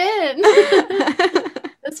plug it in.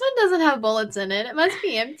 This one doesn't have bullets in it. It must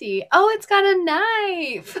be empty. Oh, it's got a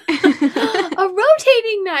knife. A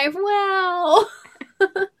rotating knife. Wow.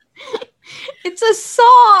 It's a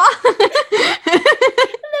saw.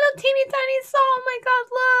 Little teeny tiny saw. Oh my god,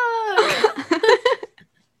 look.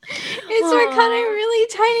 It's for cutting really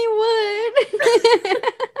tiny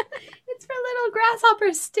wood.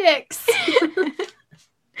 sticks.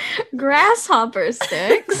 Grasshopper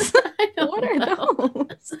sticks. I don't What are know.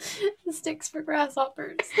 those? Sticks for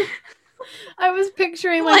grasshoppers. I was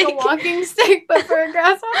picturing like a Like- walking stick, but for a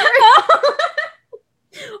grasshopper.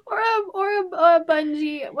 or a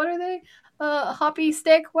bungee. What are they? A hoppy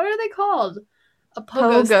stick. What are they called? A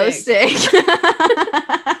pogo stick.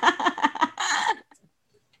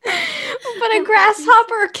 But a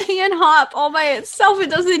grasshopper can hop all by itself. It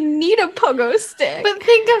doesn't need a pogo stick. But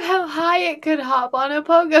think of how high it could hop on a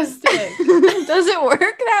pogo stick. Does it work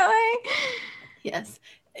that way? Yes.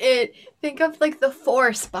 Think of like the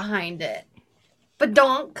force behind it.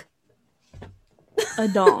 Badonk. A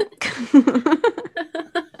donk.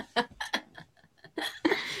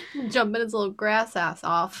 Jumping his little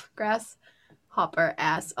grasshopper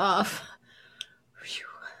ass off. Phew.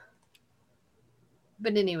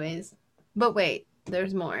 But anyways, wait,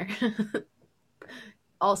 there's more.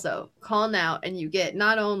 Also, call now and you get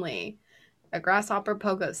not only a grasshopper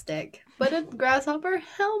pogo stick, but a grasshopper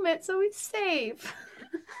helmet so he's safe.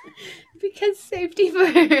 Because safety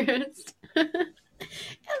first. And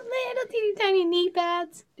little teeny tiny knee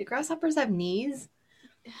pads. Do grasshoppers have knees?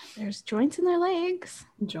 There's joints in their legs.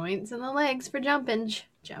 Joints in the legs for jumping.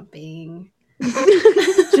 Jumping.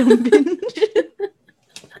 Jumping.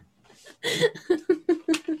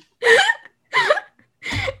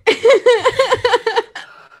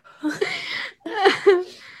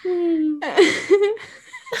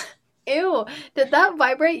 Ew. Did that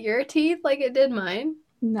vibrate your teeth like it did mine?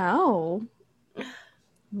 No.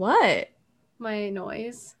 What? My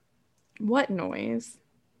noise. What noise?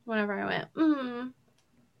 Whenever I went,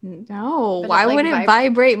 No. But it, Why like, would it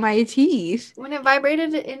vibrate my teeth? When it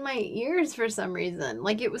vibrated in my ears for some reason.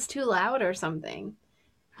 Like it was too loud or something.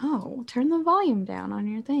 Oh, turn the volume down on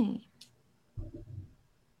your thing.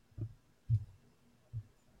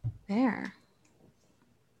 There.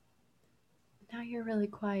 Now you're really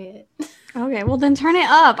quiet. Okay, well then turn it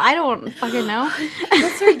up. I don't fucking know.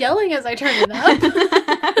 Let's start yelling as I turn it up.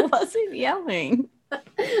 I wasn't yelling.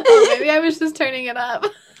 Oh, maybe I was just turning it up.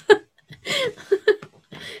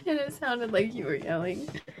 And it sounded like you were yelling.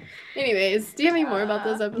 Anyways, do you have any more about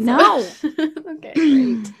this episode? No. Okay,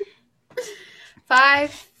 great.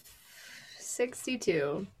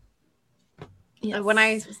 562. Yes.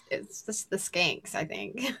 It's just the skanks, I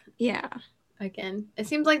think. Yeah. Again, it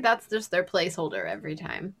seems like that's just their placeholder every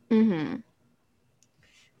time. Mm-hmm.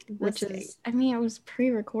 The Which skank. is, I mean, it was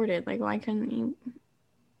pre-recorded. Like, why couldn't you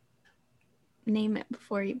name it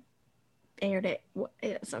before you aired it?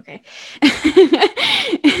 It's okay.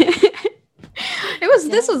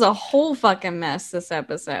 This was a whole fucking mess, this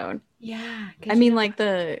episode. Yeah. I mean, like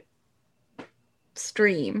the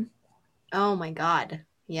stream. Oh my god.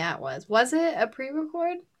 Yeah, it was. Was it a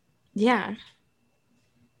pre-record? Yeah.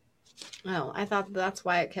 Oh, I thought that's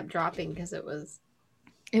why it kept dropping because it was.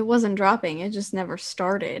 It wasn't dropping. It just never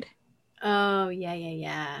started Oh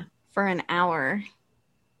yeah. for an hour.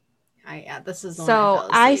 Yeah, this is. The So one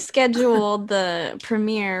I I fell scheduled the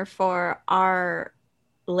premiere for our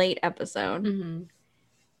late episode asleep.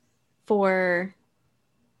 for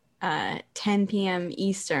 10 p.m.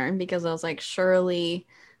 Eastern because I was like, surely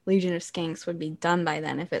Legion of Skanks would be done by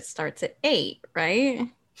then if it starts at 8, right?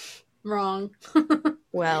 Wrong.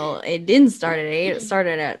 Well, it didn't start at 8. It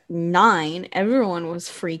started at 9. Everyone was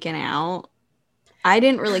freaking out. I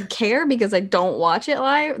didn't really care because I don't watch it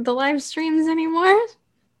the live streams anymore.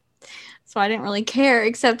 So I didn't really care,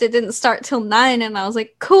 except it didn't start till 9, and I was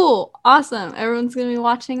like, cool, awesome. Everyone's going to be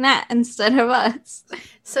watching that instead of us.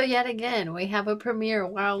 So yet again, we have a premiere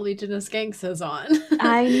while Legion of Skanks is on.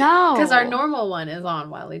 I know. Because our normal one is on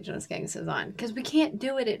while Legion of Skanks is on. Because we can't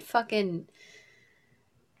do it at fucking...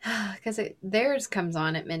 Because theirs comes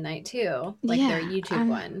on at midnight too. Like their YouTube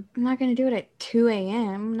one. I'm not going to do it at 2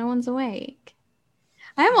 a.m. No one's awake.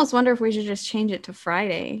 I almost wonder if we should just change it to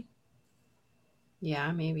Friday. Yeah,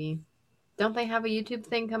 maybe. Don't they have a YouTube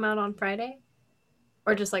thing come out on Friday?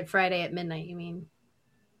 Or just like Friday at midnight, you mean?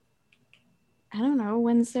 I don't know.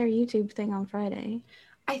 When's their YouTube thing on Friday?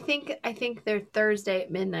 I think their Thursday at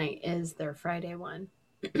midnight is their Friday one.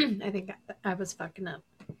 I think I was fucking up.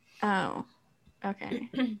 Oh, okay.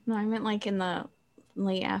 No, I meant like in the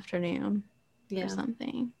late afternoon Yeah. or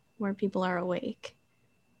something where people are awake.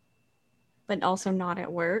 But also not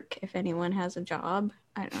at work if anyone has a job.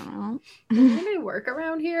 I don't know. Does anybody work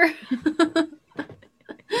around here? I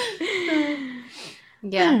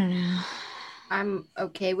Yeah, don't know. I'm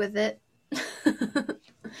okay with it.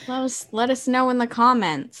 Let us know in the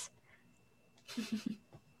comments.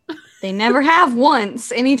 They never have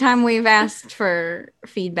once anytime we've asked for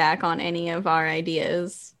feedback on any of our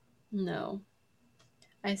ideas. No.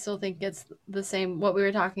 I still think it's the same, what we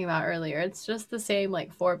were talking about earlier. It's just the same,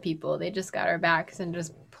 like, 4 people. They just got our backs and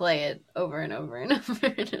just play it over and over and over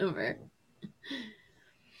and over.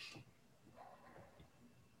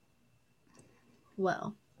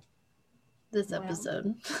 Well, this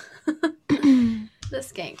episode. The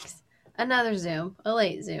Skanks. Another Zoom. A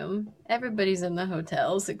late Zoom. Everybody's in the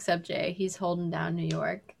hotels except Jay. He's holding down New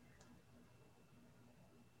York.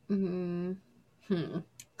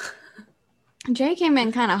 Jay came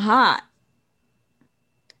in kind of hot.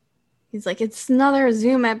 He's like, it's another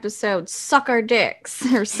Zoom episode. Suck our dicks.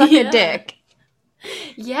 Or suck a dick.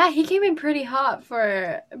 Yeah, he came in pretty hot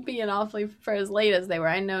for being awfully for as late as they were.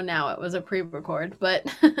 I know now it was a pre-record, but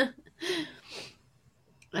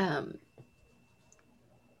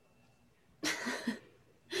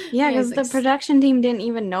yeah, because the production team didn't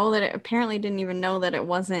even know that it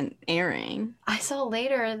wasn't airing. I saw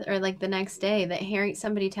later, or like the next day, that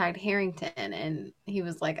somebody tagged Harrington, and he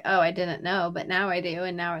was like, "Oh, I didn't know, but now I do,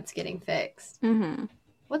 and now it's getting fixed." Mm-hmm.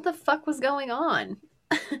 What the fuck was going on?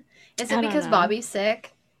 Is it because Bobby's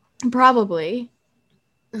sick? Probably.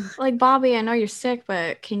 Like, Bobby, I know you're sick,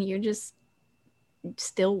 but can you just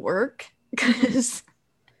still work? Because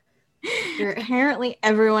apparently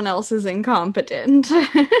everyone else is incompetent.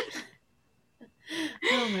 Oh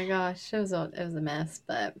my gosh, it was a mess,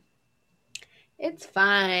 but it's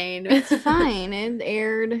fine. It's fine. It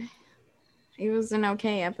aired. It was an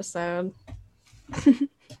okay episode.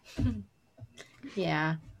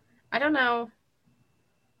 Yeah. I don't know.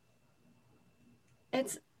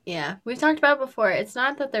 We've talked about it before. It's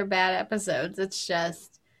not that they're bad episodes. It's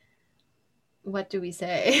just, what do we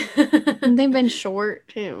say? They've been short,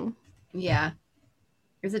 too. Yeah.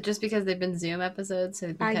 Is it just because they've been Zoom episodes, so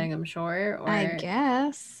they've been cutting them short? Or... I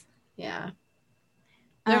guess. Yeah.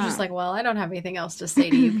 They're just like, well, I don't have anything else to say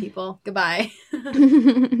to you people. Goodbye.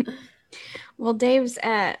 Well, Dave's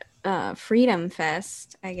at Freedom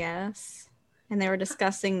Fest, I guess. And they were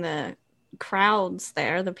discussing the crowds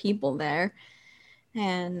there, the people there.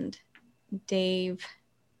 And Dave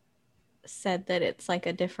said that it's like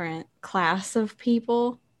a different class of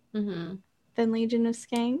people than Legion of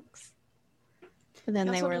Skanks. But then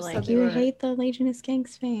they were like, you hate the Legion of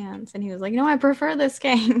Skanks fans. And he was like, no, I prefer the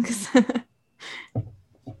Skanks.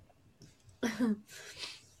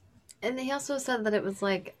 And he also said that it was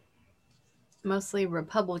like mostly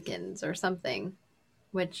Republicans or something,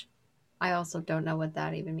 which I also don't know what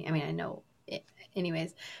that even means. I mean, I know it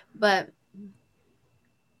anyways, but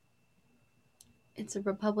it's a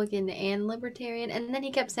Republican and Libertarian. And then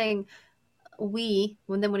he kept saying when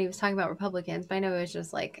he was talking about Republicans, but I know it was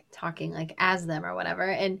just like talking like as them or whatever.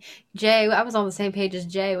 And Jay, I was on the same page as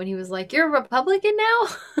Jay when he was like, you're a Republican now?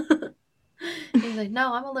 He's like,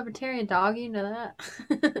 no, I'm a Libertarian, dog. You know that.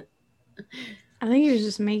 I think he was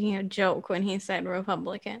just making a joke when he said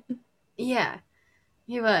Republican. Yeah.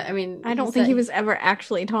 He was, I mean, I don't think he was ever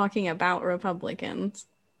actually talking about Republicans.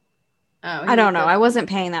 Oh, I don't know. I wasn't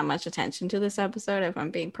paying that much attention to this episode, if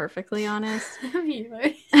I'm being perfectly honest. They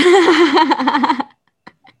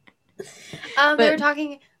were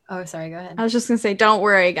talking. Oh, sorry. Go ahead. I was just gonna say, don't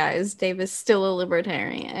worry, guys. Dave is still a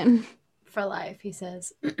libertarian for life. He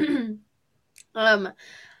says. They were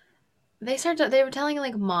telling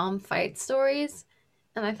like mom fight stories,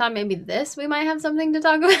 and I thought maybe we might have something to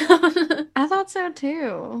talk about. I thought so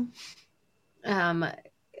too.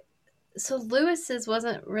 So Lewis's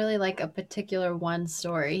wasn't really like a particular one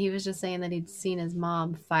story. He was just saying that he'd seen his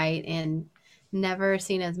mom fight and never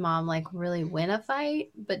seen his mom like really win a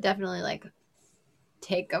fight, but definitely like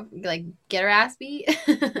get her ass beat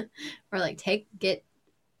or like take a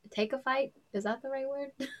fight. Is that the right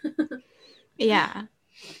word? Yeah.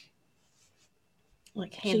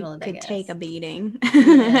 Like handle it. She could take a beating.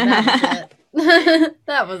 Yeah,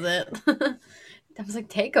 that was it. That was like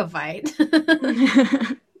take a fight.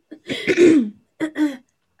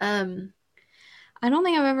 I don't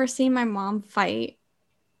think I've ever seen my mom fight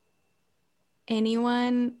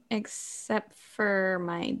anyone except for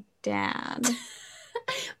my dad.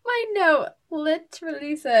 My note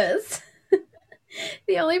literally says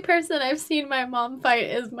the only person I've seen my mom fight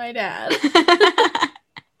is my dad.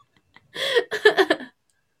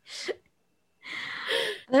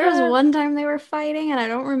 There was one time they were fighting and I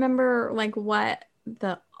don't remember like what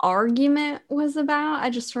the argument was about. I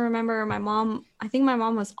just remember I think my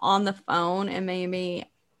mom was on the phone and maybe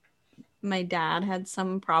my dad had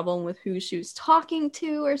some problem with who she was talking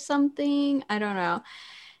to or something. I don't know.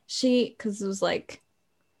 Because it was like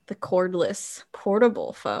the cordless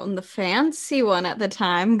portable phone, the fancy one at the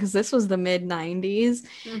time, because this was the mid-90s.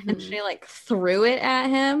 And she like threw it at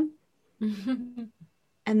him.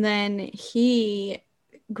 And then he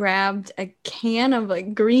grabbed a can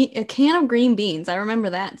of green beans. I remember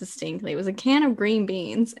that distinctly. It was a can of green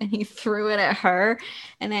beans, and he threw it at her,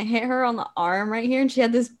 and it hit her on the arm right here, and she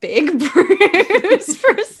had this big bruise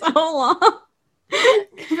for so long.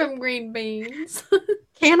 From green beans.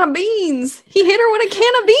 Can of beans. He hit her with a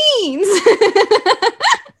can of beans.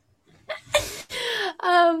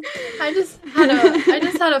 I just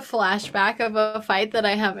had a flashback of a fight that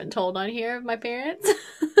I haven't told on here of my parents.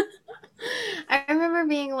 I remember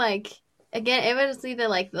being like, again, it was either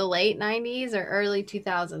like the late 90s or early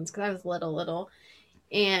 2000s because I was little,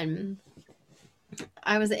 and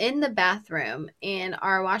I was in the bathroom, and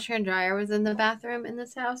our washer and dryer was in the bathroom in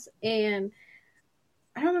this house, and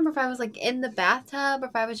I don't remember if I was like in the bathtub or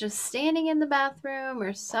if I was just standing in the bathroom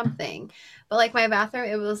or something. But like my bathroom,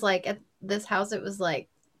 it was like at this house, it was like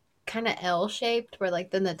kind of L-shaped where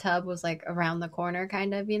like then the tub was like around the corner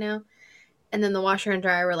kind of, and then the washer and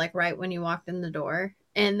dryer were like right when you walked in the door.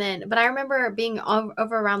 And then, but I remember being over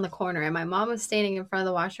around the corner, and my mom was standing in front of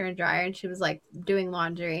the washer and dryer, and she was like doing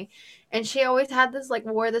laundry, and she always had this like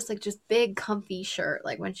wore this like just big comfy shirt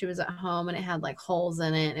like when she was at home, and it had like holes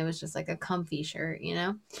in it, and it was just like a comfy shirt,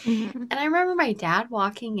 Mm-hmm. And I remember my dad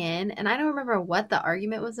walking in, and I don't remember what the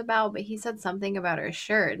argument was about, but he said something about her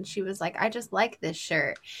shirt, and she was like, I just like this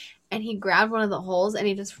shirt. And he grabbed one of the holes and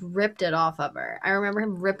he just ripped it off of her. I remember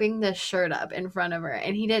him ripping this shirt up in front of her,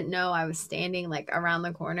 and he didn't know I was standing like around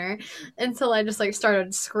the corner until I just like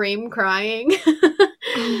started crying.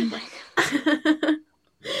 Oh my God.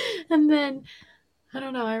 And then, I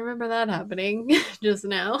don't know, I remember that happening just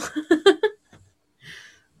now.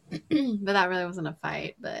 But that really wasn't a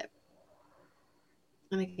fight, but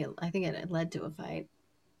I think it led to a fight.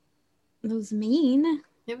 It was mean.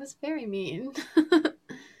 It was very mean.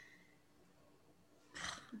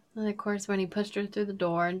 And of course, when he pushed her through the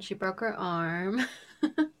door and she broke her arm,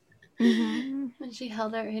 Mm-hmm. and he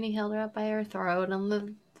held her up by her throat on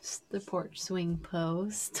the porch swing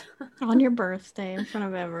post On your birthday in front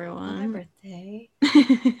of on my everyone. birthday.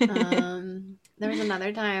 There was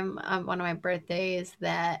another time on one of my birthdays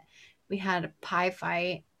that we had a pie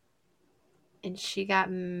fight, and she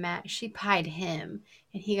got mad. She pied him,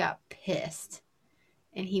 and he got pissed,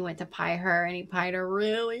 and he went to pie her, and he pied her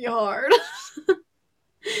really hard.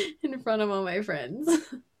 In front of all my friends.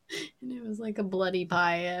 And it was like a bloody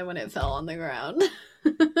pie when it fell on the ground.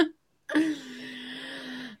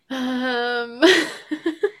 Oh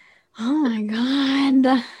my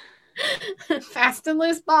God. Fast and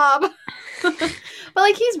loose Bob. But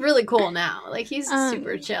like he's really cool now. Like he's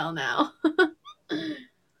super chill now.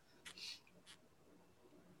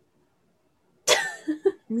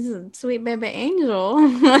 This is a sweet baby angel.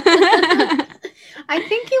 I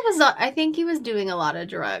think he was doing a lot of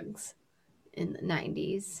drugs in the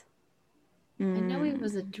 90s. I know he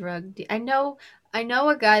was a drug I know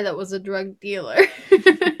a guy that was a drug dealer.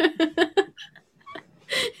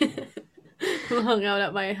 Who hung out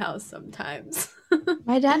at my house sometimes.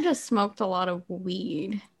 My dad just smoked a lot of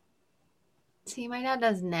weed. See, my dad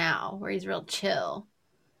does now, where he's real chill.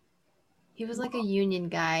 He was like a union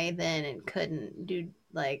guy then and couldn't do,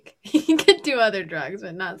 like, he could do other drugs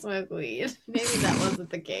but not smoke weed. Maybe that wasn't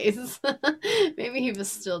the case. Maybe he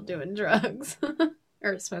was still doing drugs.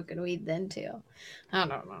 Or smoking weed then, too. I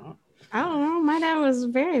don't know. I don't know. My dad was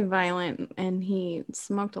very violent, and he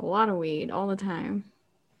smoked a lot of weed all the time.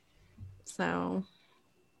 So...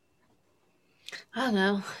 I don't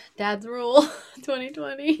know. Dad's rule.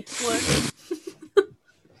 2020.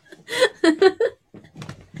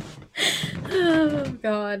 Oh,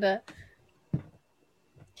 God.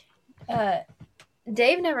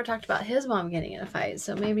 Dave never talked about his mom getting in a fight,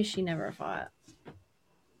 so maybe she never fought.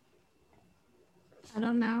 I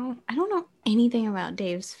don't know. I don't know anything about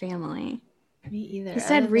Dave's family. Me either. He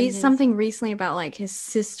said something recently about, like, his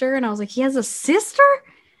sister, and I was like, he has a sister?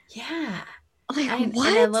 Yeah. Like, what?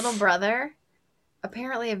 And a little brother.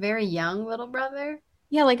 Apparently a very young little brother.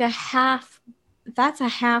 Yeah, like that's a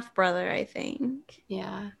half brother, I think.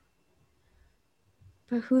 Yeah.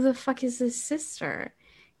 But who the fuck is his sister?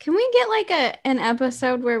 Can we get like an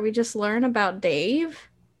episode where we just learn about Dave?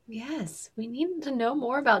 Yes, we need to know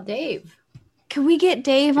more about Dave. Can we get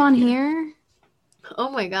Dave on here?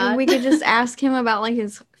 Oh my God. And we could just ask him about like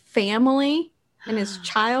his family and his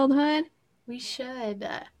childhood. We should.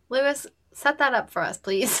 Lewis, set that up for us,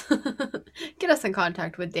 please. Get us in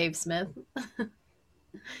contact with Dave Smith.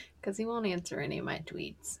 Because he won't answer any of my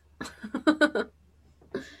tweets.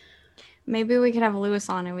 Maybe we could have Lewis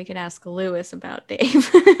on and we could ask Lewis about Dave.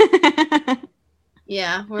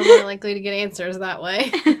 Yeah, we're more likely to get answers that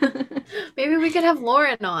way. Maybe we could have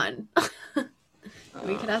Lauren on.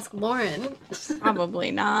 We could ask Lauren.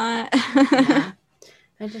 Probably not. Yeah.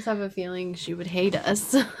 I just have a feeling she would hate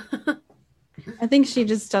us. I think she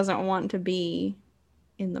just doesn't want to be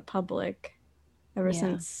in the public ever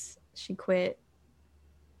since she quit.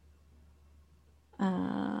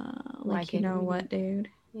 Like, you know what, dude?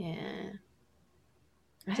 Yeah.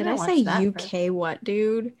 Did I say UK what,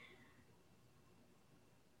 dude?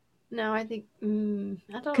 No, I think I don't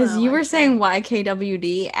know. Because you were saying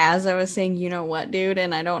YKWD as I was saying, you know what, dude,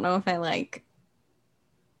 and I don't know if I like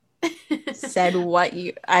said what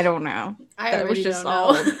you. I don't know. That was just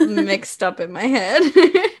all mixed up in my head.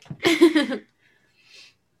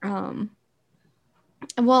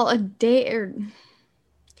 Well,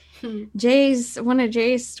 one of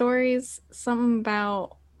Jay's stories, something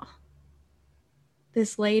about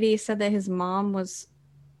this lady said that his mom was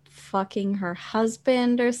fucking her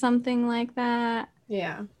husband or something like that.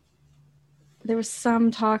 Yeah. There was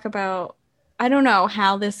some talk about, I don't know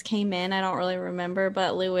how this came in. I don't really remember,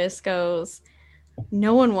 but Lewis goes,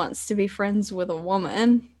 no one wants to be friends with a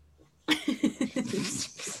woman.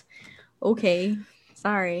 Okay.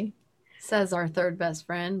 Sorry. Says our third best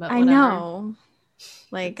friend, but whatever. I know.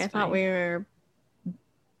 Like, I thought we were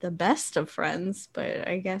the best of friends, but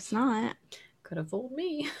I guess not. Could have fooled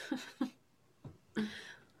me.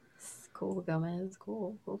 Cool, Gomez.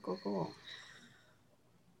 Cool.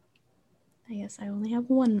 I guess I only have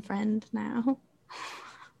one friend now.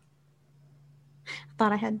 I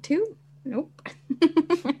thought I had two. Nope.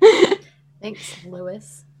 Thanks,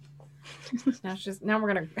 Lewis. Now she's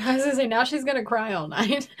gonna cry all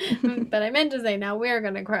night. But I meant to say now we're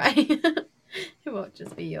gonna cry. It won't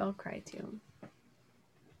just be you, I'll cry too.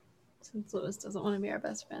 Since Lewis doesn't want to be our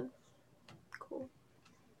best friend. Cool.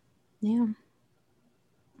 Yeah.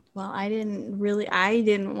 Well, I didn't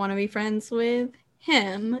want to be friends with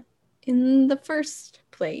him in the first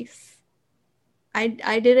place. I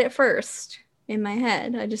did it first in my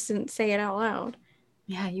head. I just didn't say it out loud.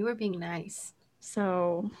 Yeah, you were being nice.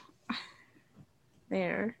 So,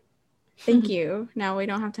 there. Thank you. Now we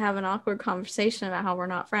don't have to have an awkward conversation about how we're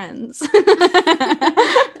not friends.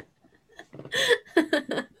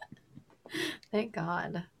 Thank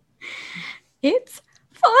God. It's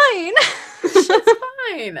fine. It's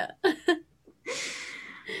fine.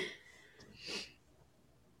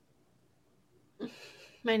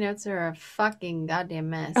 My notes are a fucking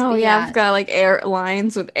goddamn mess. Oh yeah, I've got like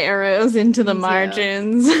lines with arrows into the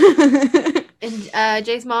margins. And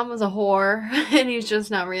Jay's mom was a whore, and he's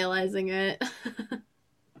just not realizing it.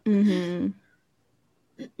 Mm-hmm.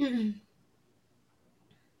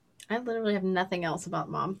 I literally have nothing else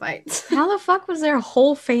about mom fights. How the fuck was there a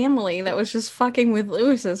whole family that was just fucking with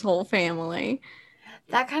Lewis's whole family?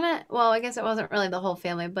 That kind of, well, I guess it wasn't really the whole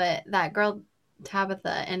family, but that girl,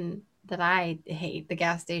 Tabitha, and that I hate, the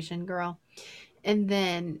gas station girl, and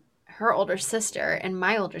then her older sister and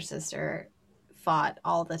my older sister fought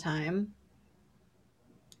all the time.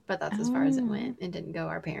 But that's as far as it went. It didn't go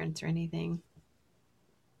our parents or anything.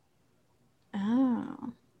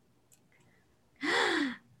 Oh.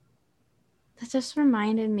 That just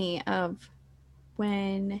reminded me of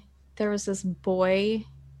when there was this boy,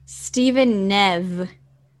 Stephen Nev.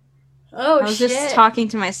 Oh, I was just talking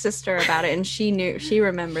to my sister about it, and she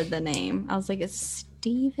remembered the name. I was like, it's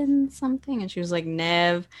Stephen something? And she was like,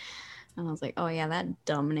 Nev. And I was like, oh yeah, that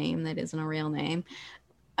dumb name that isn't a real name.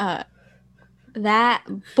 That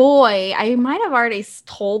boy, I might have already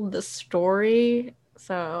told the story,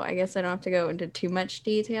 so I guess I don't have to go into too much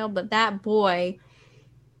detail, but that boy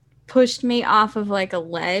pushed me off of like a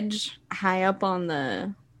ledge high up on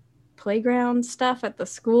the playground stuff at the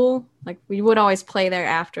school. Like, we would always play there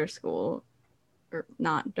after school, or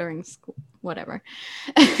not during school, whatever.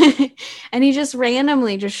 And he just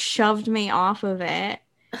randomly just shoved me off of it,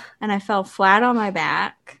 and I fell flat on my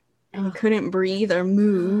back and couldn't breathe or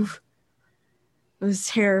move. It was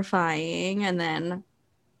terrifying. And then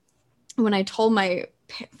when I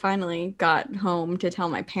finally got home to tell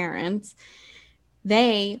my parents,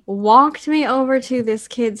 they walked me over to this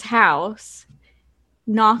kid's house,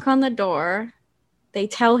 knock on the door. They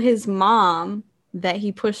tell his mom that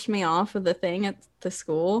he pushed me off of the thing at the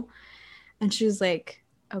school. And she was like,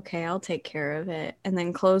 okay, I'll take care of it. And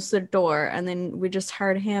then closed the door. And then we just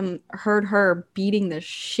heard her beating the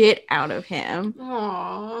shit out of him.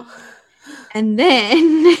 Aww. And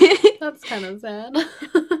then that's kind of sad.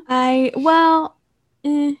 I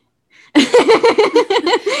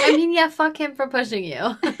mean, yeah, fuck him for pushing you.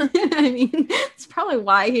 I mean, it's probably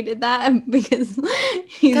why he did that, because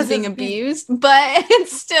he's being abused. But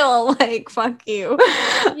it's still like, fuck you.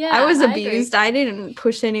 Yeah, I was abused. I didn't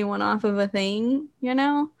push anyone off of a thing, you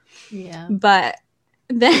know? Yeah. But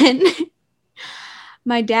then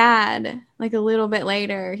my dad, like a little bit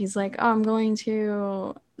later, he's like, oh, I'm going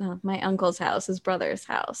to my uncle's house, his brother's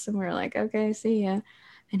house. And we're like, okay, see ya.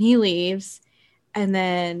 And he leaves. And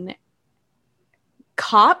then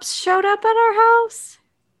cops showed up at our house.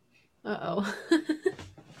 Uh-oh.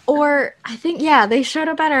 Or I think, yeah, they showed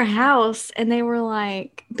up at our house and they were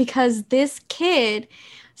like, because this kid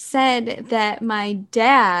said that my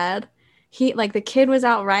dad, the kid was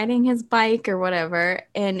out riding his bike or whatever,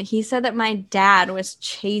 and he said that my dad was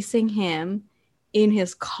chasing him in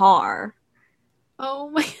his car. Oh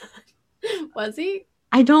my God. Was he?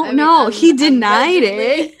 I don't know. He denied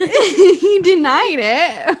it. He denied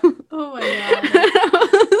it. Oh my God.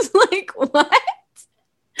 I was like, what?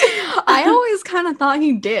 I always kind of thought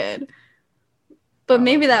he did. But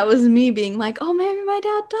maybe that was me being like, oh, maybe my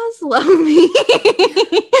dad does love me.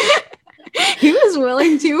 He was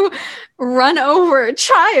willing to run over a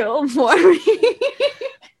child for me.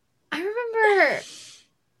 I remember,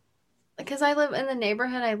 because I live in the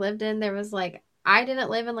neighborhood I lived in, there was like, I didn't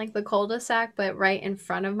live in like the cul-de-sac, but right in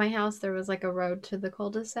front of my house, there was like a road to the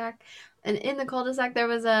cul-de-sac. And in the cul-de-sac, there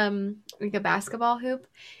was like a basketball hoop.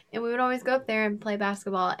 And we would always go up there and play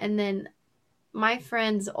basketball. And then my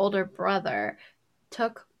friend's older brother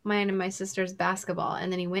took mine and my sister's basketball.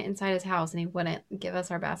 And then he went inside his house and he wouldn't give us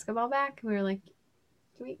our basketball back. We were like,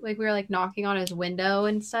 we were like knocking on his window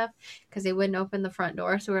and stuff because he wouldn't open the front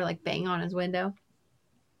door. So we were like banging on his window.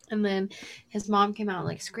 And then his mom came out and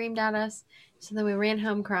like screamed at us. So then we ran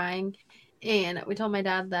home crying. And we told my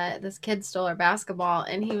dad that this kid stole our basketball.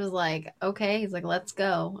 And he was like, okay. He's like, let's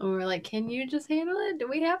go. And we were like, can you just handle it? Do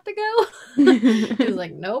we have to go? He was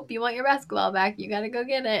like, nope. You want your basketball back. You got to go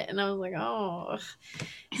get it. And I was like, oh.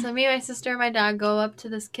 So me, my sister, and my dad go up to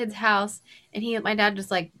this kid's house. And my dad just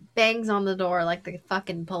like bangs on the door like the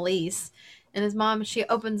fucking police. And his mom, she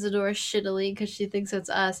opens the door shittily because she thinks it's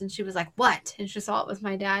us. And she was like, what? And she saw it was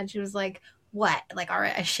my dad. She was like, what? Like, all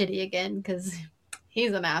right, I shitty again because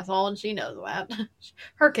he's an asshole and she knows that.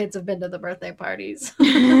 Her kids have been to the birthday parties.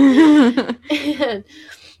 And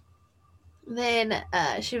then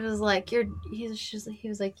she was like, he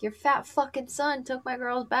was like, your fat fucking son took my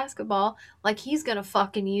girl's basketball. Like, he's gonna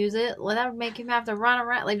fucking use it. Well, that would make him have to run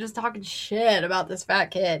around, like, just talking shit about this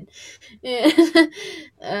fat kid.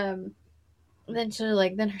 And then she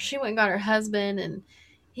went and got her husband, and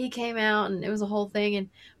he came out, and it was a whole thing. And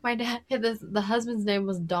my dad, the husband's name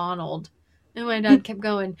was Donald, and my dad kept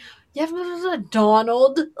going, yeah,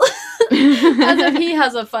 Donald, as if he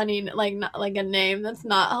has a funny like a name that's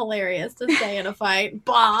not hilarious to say in a fight.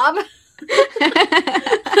 Bob.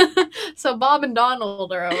 So Bob and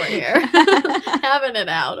Donald are over here having it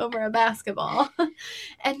out over a basketball.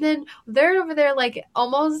 And then they're over there like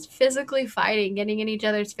almost physically fighting, getting in each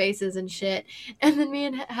other's faces and shit. And then me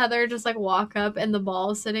and Heather just like walk up and the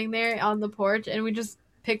ball is sitting there on the porch, and we just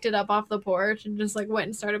picked it up off the porch and just like went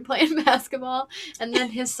and started playing basketball. And then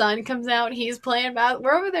his son comes out and he's playing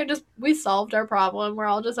we're over there we solved our problem. We're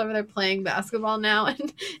all just over there playing basketball now,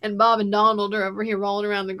 and Bob and Donald are over here rolling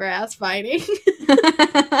around the grass fighting.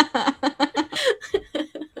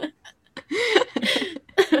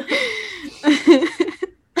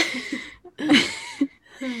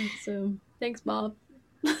 So thanks, Bob.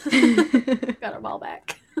 Got our ball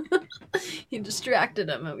back. He distracted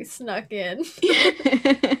him and we snuck in.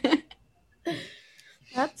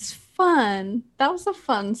 That's fun. That was a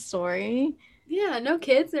fun story. Yeah, no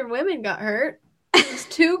kids or women got hurt. It was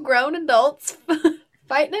two grown adults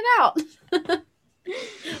fighting it out.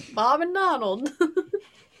 Bob and Donald.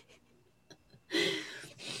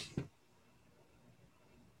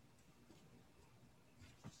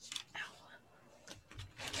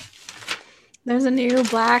 There's a new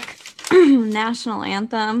Black national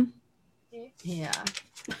anthem. Yeah.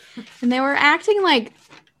 And they were acting like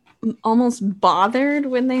almost bothered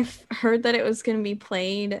when they heard that it was going to be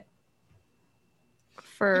played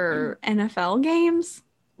for NFL games.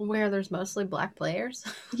 Where there's mostly Black players.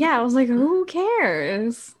 Yeah, I was like, who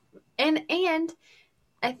cares? And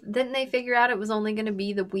didn't they figure out it was only going to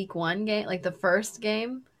be the week 1 game, like the first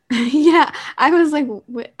game? Yeah, I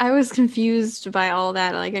was confused by all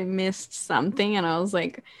that. Like, I missed something, and I was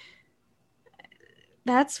like,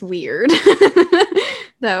 that's weird.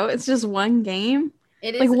 Though, it's just one game?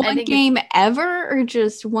 It is. Like, one game ever, or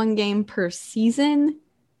just one game per season?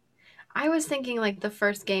 I was thinking, like, the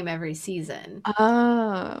first game every season.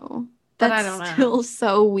 Oh. But I don't know. That's still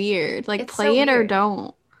so weird. Like, It's play so it or weird.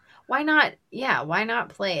 don't. Why not? Yeah, why not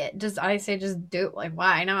play it? Just do it. Like,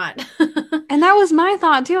 why not? And that was my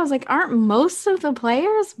thought, too. I was like, aren't most of the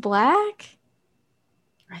players Black?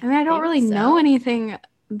 I mean, I don't really know anything.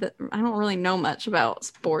 I don't really know much about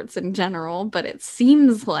sports in general, but it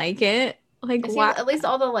seems like it. Like, I've seen what? at least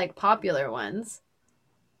all the like popular ones.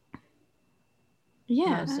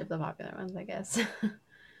 Yeah. Most of the popular ones, I guess.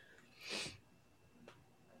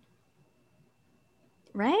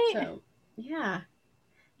 Right? So, yeah.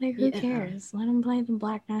 Like, who Yeah. cares? Let them play the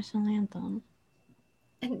Black National Anthem.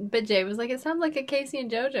 But Jay was like, it sounds like a Casey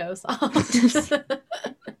and JoJo song.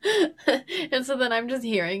 And so then I'm just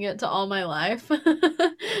hearing it to all my life.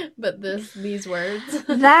 But these words.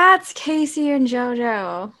 That's Casey and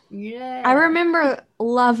JoJo. Yeah. I remember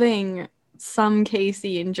loving some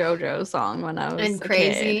Casey and JoJo song when I was And a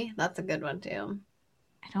Crazy. kid. That's a good one too.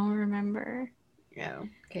 I don't remember. Yeah,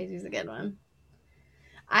 Crazy's a good one.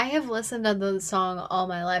 I have listened to the song all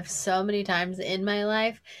my life so many times in my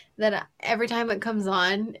life that every time it comes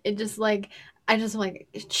on, it just like I just like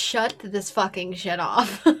shut this fucking shit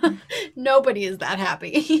off. Nobody is that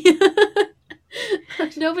happy.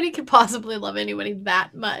 Nobody could possibly love anybody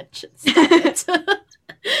that much. Stop it.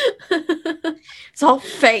 It's all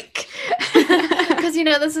fake. Because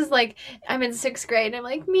this is like I'm in 6th grade and I'm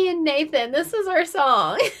like, me and Nathan, this is our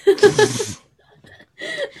song.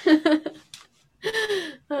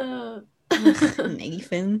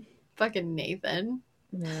 Nathan. Fucking Nathan.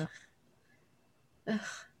 Yeah. Ugh.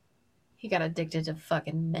 He got addicted to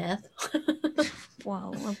fucking meth.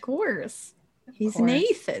 Well, of course. He's course.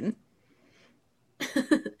 Nathan.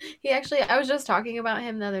 He actually, I was just talking about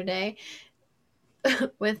him the other day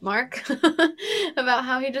with Mark about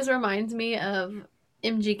how he just reminds me of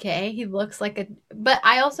MGK. He looks like but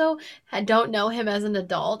I also don't know him as an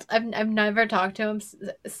adult. I've never talked to him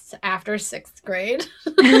after 6th grade.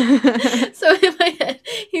 So in my head,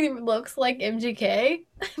 he looks like MGK,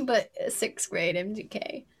 but 6th grade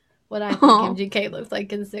MGK. What I think MGK looks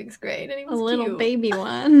like in 6th grade, and he was a little cute. baby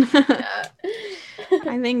one. Yeah.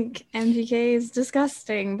 I think MGK is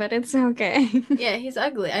disgusting, but it's okay. Yeah, he's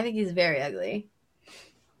ugly. I think he's very ugly.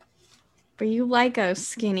 But you like a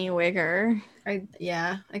skinny wigger.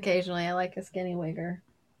 Yeah, occasionally I like a skinny wigger.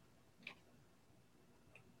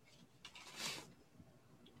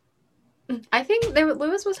 I think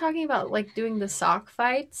Lewis was talking about like doing the sock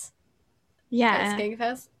fights at Yeah.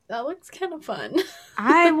 Skankfest. That looks kind of fun.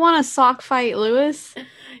 I want to sock fight Lewis,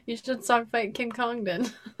 You should sock fight Kim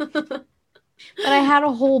Congdon. but I had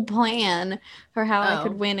a whole plan for how I Oh.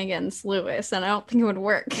 could win against Lewis, and I don't think it would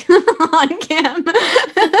work on Kim.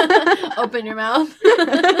 Open your mouth.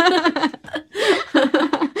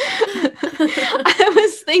 I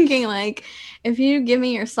was thinking, like, if you give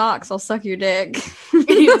me your socks, I'll suck your dick.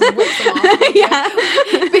 He just whips them off. Yeah.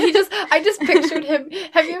 But I just pictured him.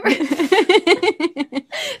 Have you ever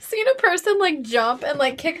seen a person like jump and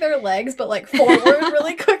like kick their legs, but like forward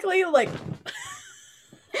really quickly, like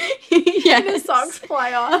Yes. and his socks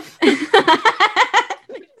fly off?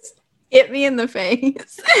 Hit me in the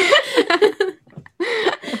face.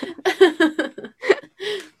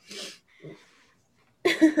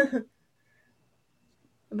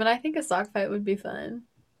 But I think a sock fight would be fun.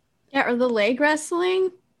 Yeah, or the leg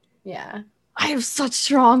wrestling. Yeah. I have such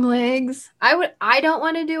strong legs. I don't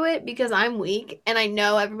want to do it because I'm weak and I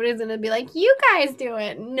know everybody's going to be like, "You guys do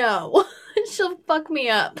it." No. She'll fuck me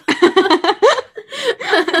up.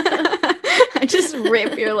 I just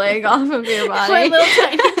rip your leg off of your My body. little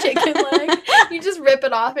tiny chicken leg. You just rip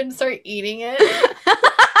it off and start eating it.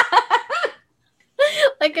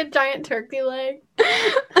 Like a giant turkey leg.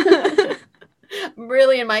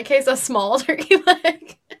 Really, in my case, a small turkey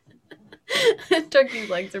leg. Turkey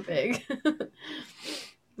legs are big.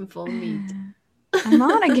 And full of meat. I'm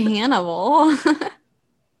not a cannibal.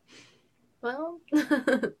 Well,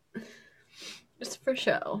 just for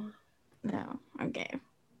show. No, okay.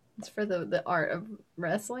 It's for the art of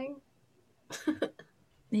wrestling.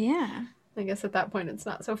 Yeah. I guess at that point it's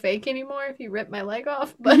not so fake anymore if you rip my leg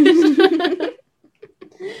off, but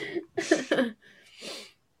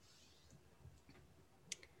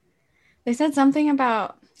They said something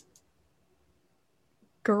about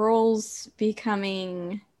girls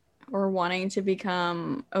becoming or wanting to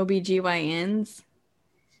become OBGYNs.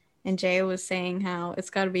 And Jay was saying how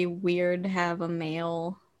it's got to be weird to have a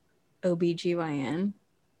male OBGYN.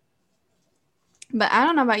 But I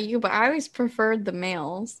don't know about you, but I always preferred the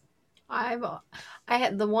males. I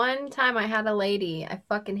had the one time I had a lady, I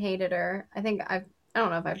fucking hated her. I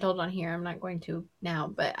don't know if I've told on here, I'm not going to now,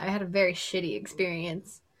 but I had a very shitty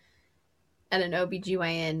experience at an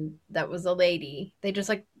OBGYN that was a lady. They just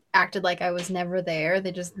like acted like I was never there.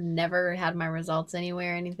 They just never had my results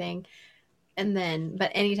anywhere or anything. And then,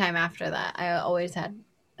 but anytime after that, I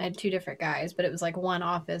had 2 different guys, but it was like one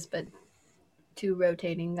office, but 2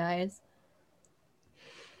 rotating guys.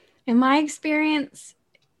 In my experience,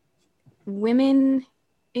 women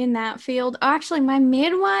in that field, actually, my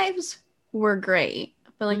midwives were great,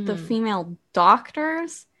 but like the Mhm. female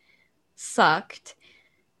doctors sucked.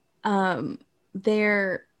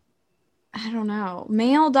 They're, I don't know,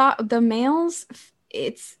 the males,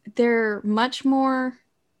 they're much more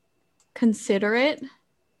considerate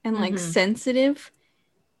and like Mhm. sensitive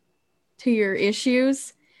to your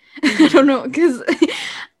issues. I Mhm. don't know, because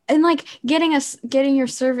and like getting your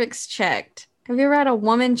cervix checked. Have you ever had a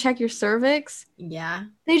woman check your cervix? Yeah.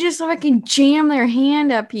 They just fucking jam their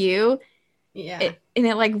hand up you, Yeah. and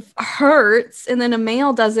it like hurts. And then a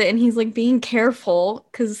male does it, and he's like being careful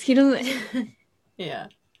because he doesn't. Yeah.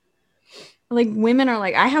 Like women are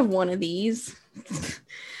like, I have one of these.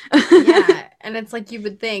 Yeah. And it's like you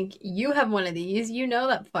would think you have one of these, you know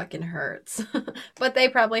that fucking hurts. But they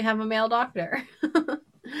probably have a male doctor.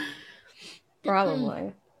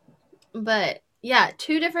 Probably. But yeah,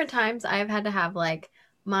 2 different times I've had to have like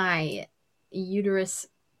my uterus,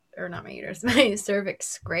 or not my uterus, my cervix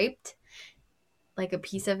scraped, like a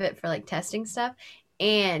piece of it for like testing stuff.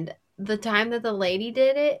 And the time that the lady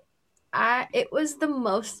did it, that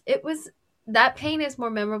pain is more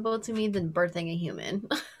memorable to me than birthing a human.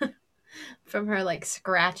 From her like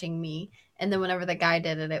scratching me. And then whenever the guy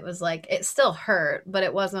did it, it was like it still hurt, but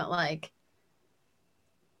it wasn't like,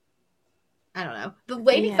 I don't know. The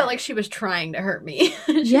lady Yeah. felt like she was trying to hurt me.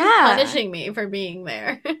 She was Yeah. punishing me for being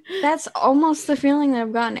there. That's almost the feeling that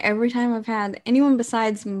I've gotten every time I've had anyone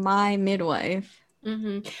besides my midwife.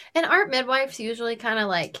 And aren't midwives usually kind of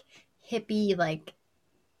like hippie, like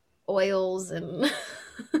oils and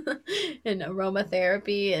and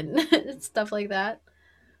aromatherapy and stuff like that?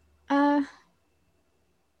 I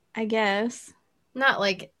guess. Not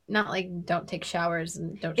like don't take showers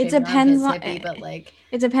and don't It shave your depends armpits on hippie, but like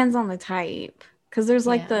it depends on the type. Because there's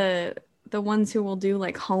like Yeah. the ones who will do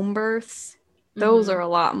like home births. Those Mhm. are a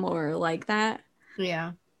lot more like that.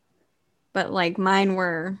 Yeah. But like mine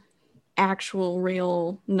were actual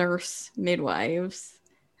real nurse midwives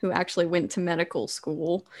who actually went to medical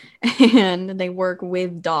school and they work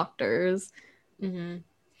with doctors.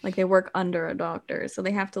 Like they work under a doctor, so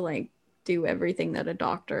they have to like do everything that a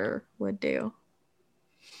doctor would do.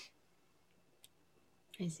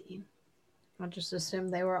 I see. I just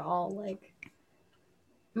assumed they were all like,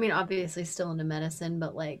 I mean, obviously still into medicine,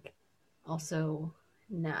 but like also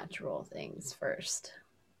natural things first.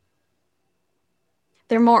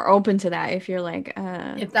 They're more open to that if you're like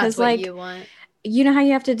If that's what like you want. you know how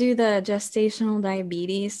you have to do the gestational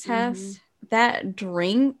diabetes test? That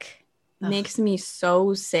drink makes me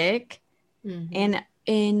so sick. And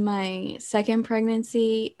in my second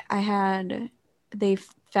pregnancy, they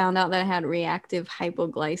found out that I had reactive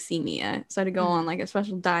hypoglycemia. So I had to go on like a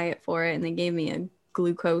special diet for it, and they gave me a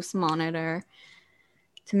glucose monitor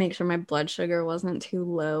to make sure my blood sugar wasn't too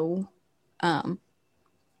low.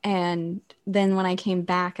 And then when I came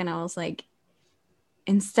back and I was like,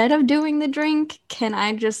 instead of doing the drink, can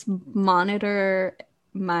I just monitor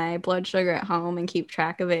my blood sugar at home and keep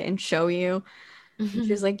track of it and show you? And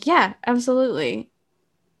she was like, yeah, absolutely.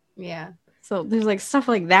 Yeah. So there's like stuff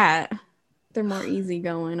like that. They're more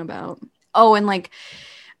easygoing about. Oh, and like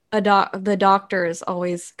the doctors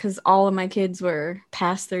always, because all of my kids were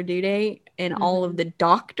past their due date, and all of the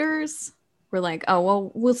doctors were like, oh,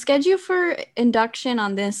 well, we'll schedule for induction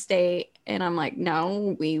on this date. And I'm like,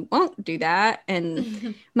 no, we won't do that.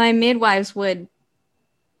 And my midwives would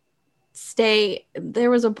stay.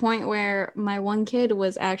 There was a point where my one kid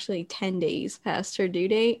was actually 10 days past her due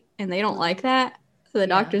date, and they don't like that. So the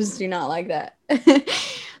doctors do not like that.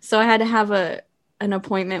 So I had to have an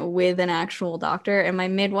appointment with an actual doctor, and my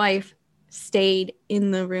midwife stayed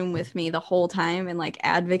in the room with me the whole time and like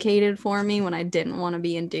advocated for me when I didn't want to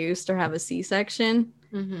be induced or have a C-section.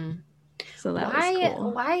 So that was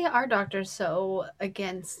cool. Why are doctors so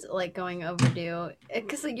against like going overdue?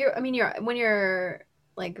 Because when you're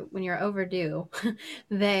overdue,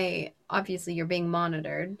 they obviously you're being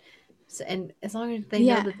monitored. So, and as long as they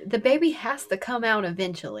know that the baby has to come out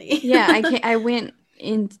eventually.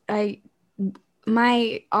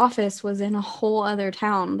 My office was in a whole other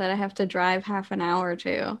town that I have to drive half an hour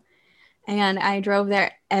to. And I drove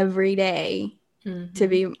there every day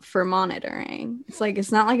for monitoring. It's like,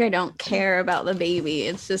 it's not like I don't care about the baby.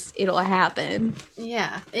 It's just, it'll happen.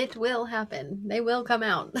 Yeah, it will happen. They will come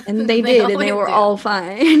out. And they did, and they were all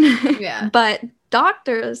fine. Yeah. But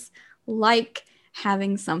doctors like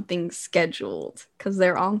having something scheduled because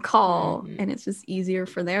they're on call, and it's just easier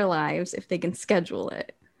for their lives if they can schedule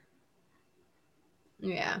it.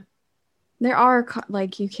 Yeah. There are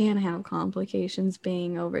like you can have complications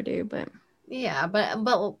being overdue, but yeah, but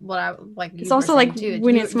what I like. It's also like too,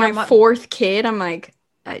 when it's my fourth kid, I'm like,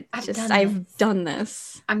 I've done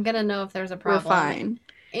this. I'm gonna know if there's a problem. We're fine.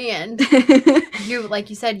 And you, like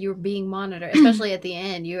you said, you were being monitored, especially at the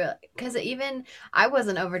end. Because even I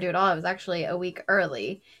wasn't overdue at all. I was actually a week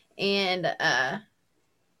early, and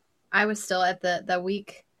I was still at the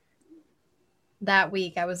week. That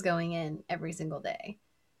week, I was going in every single day.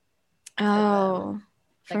 Oh,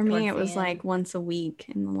 like, for me, towards it the was end. like once a week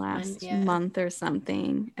in the last yeah. month or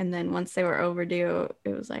something. And then once they were overdue,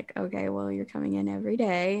 it was like, okay, well, you're coming in every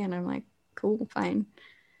day. And I'm like, cool, fine.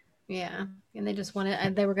 Yeah, and they just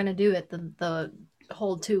wanted, they were going to do it the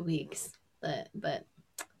whole 2 weeks, but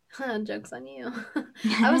joke's on you.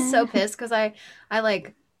 I was so pissed because I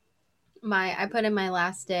put in my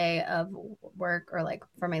last day of work, or like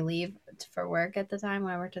for my leave for work at the time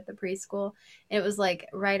when I worked at the preschool. And it was like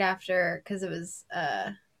right after, because it was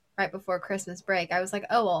right before Christmas break. I was like,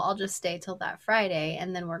 oh, well, I'll just stay till that Friday,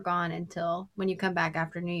 and then we're gone until when you come back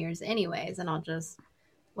after New Year's anyways, and I'll just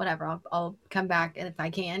whatever, I'll come back if I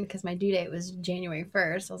can, because my due date was January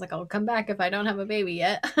 1st. I was like, I'll come back if I don't have a baby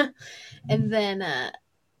yet. And then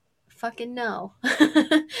fucking no.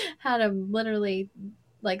 Had him literally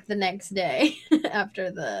like the next day after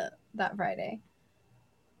that Friday.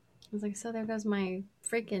 I was like, so there goes my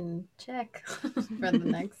freaking check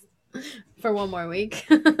for one more week.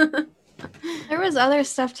 There was other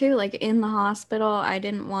stuff too, like in the hospital. I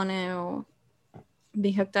didn't want to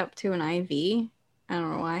be hooked up to an IV. I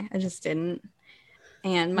don't know why. I just didn't.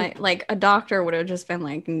 And my a doctor would have just been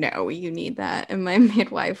like, no, you need that. And my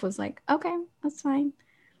midwife was like, okay, that's fine.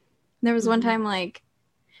 There was one time, like,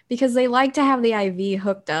 because they like to have the IV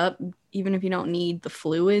hooked up, even if you don't need the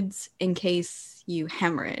fluids, in case you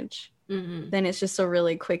hemorrhage. Then it's just a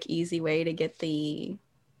really quick, easy way to get the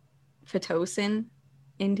Pitocin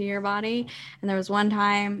into your body. And there was one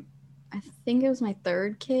time, I think it was my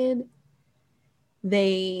third kid,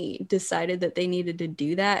 they decided that they needed to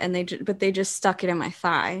do that, and they just stuck it in my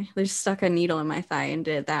thigh. They just stuck a needle in my thigh and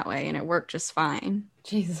did it that way, and it worked just fine.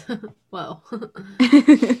 Jeez. Whoa.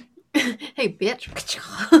 Hey, bitch.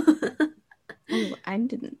 I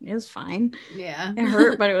didn't. It was fine. Yeah. It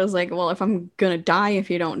hurt, but it was like, well, if I'm gonna die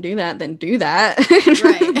if you don't do that, then do that.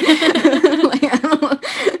 Right.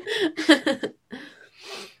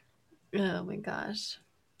 Oh my gosh.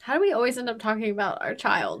 How do we always end up talking about our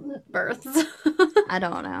child births? I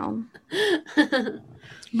don't know.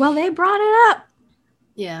 Well, they brought it up.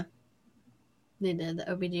 Yeah. They did, the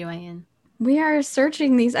OBGYN. We are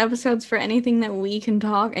searching these episodes for anything that we can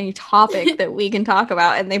talk, any topic that we can talk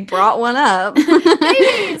about, and they brought one up.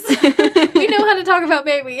 Babies! We know how to talk about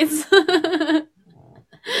babies.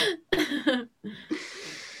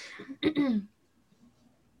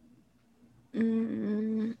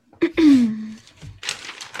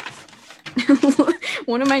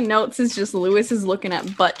 One of my notes is just Lewis is looking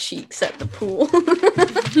at butt cheeks at the pool.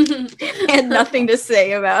 And nothing to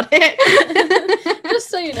say about it. Just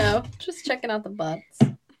so you know, just checking out the butts.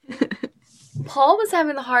 Paul was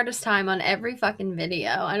having the hardest time on every fucking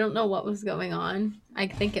video. I don't know what was going on. I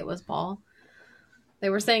think it was Paul. They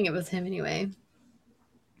were saying it was him anyway.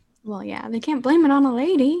 Well, yeah, they can't blame it on a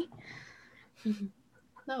lady.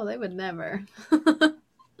 No, they would never.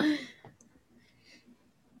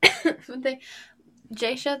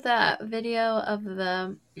 Jay showed that video of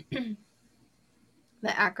the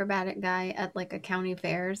acrobatic guy at like a county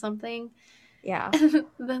fair or something. Yeah.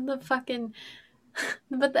 Then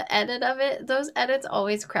but the edit of it, those edits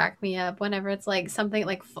always crack me up whenever it's like something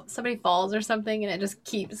like somebody falls or something and it just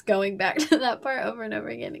keeps going back to that part over and over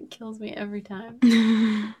again. It kills me every time.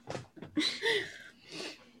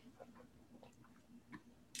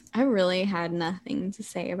 I really had nothing to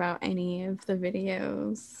say about any of the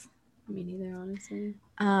videos. Me neither, honestly.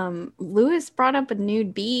 Lewis brought up a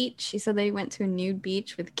nude beach. He said they went to a nude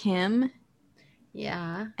beach with Kim.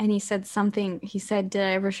 Yeah. And he said, did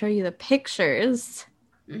I ever show you the pictures?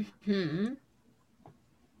 Mm-hmm.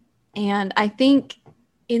 And I think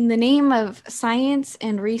in the name of science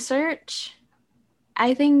and research,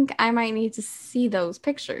 I think I might need to see those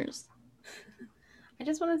pictures. I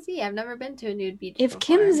just want to see. I've never been to a nude beach If before.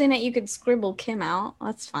 Kim's in it, you could scribble Kim out.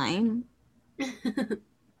 That's fine.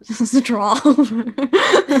 Just draw.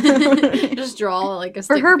 Just draw like a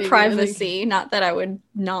for stick her figure, privacy. like... Not that I would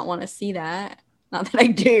not want to see that. Not that I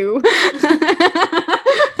do.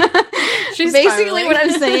 She's basically spiraling. what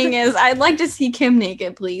I'm saying is I'd like to see Kim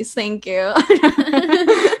naked, please. Thank you.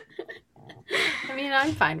 I mean,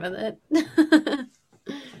 I'm fine with it.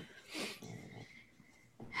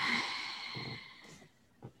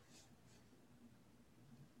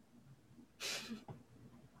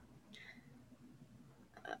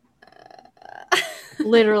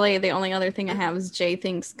 Literally, the only other thing I have is Jay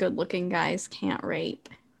thinks good-looking guys can't rape.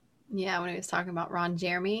 Yeah, when he was talking about Ron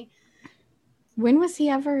Jeremy. When was he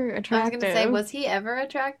ever I was attractive? going to say, was he ever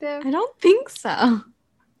attractive? I don't think so.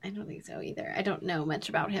 I don't think so either. I don't know much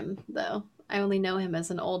about him, though. I only know him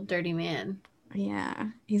as an old, dirty man. Yeah.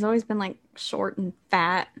 He's always been like short and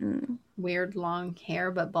fat and Weird, long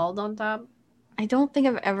hair, but bald on top. I don't think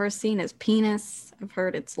I've ever seen his penis. I've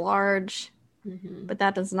heard it's large, Mm-hmm. but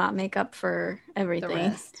that does not make up for The everything.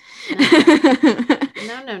 rest.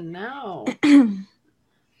 No.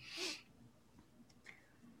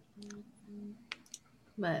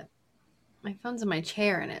 But my phone's in my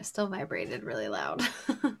chair and it still vibrated really loud.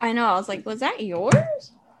 I know. I was like, was that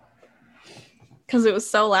yours? Because it was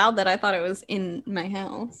so loud that I thought it was in my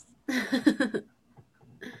house.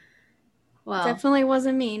 Well, Definitely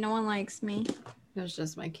wasn't me. No one likes me. it was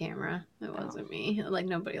just my camera. It wasn't me. Like,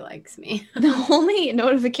 nobody likes me. The only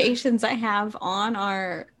notifications I have on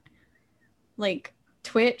are like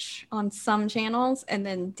Twitch on some channels and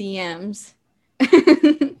then DMs.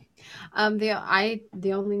 The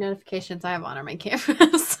only notifications I have on are my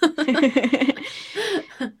cameras.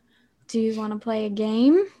 Do you want to play a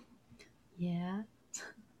game? Yeah.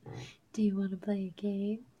 Do you want to play a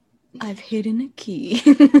game? I've hidden a key.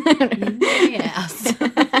 Yes.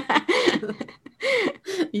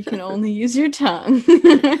 You can only use your tongue. Is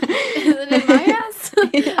it in my ass?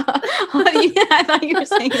 Yeah. Oh, yeah, I thought you were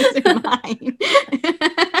saying it's in mine.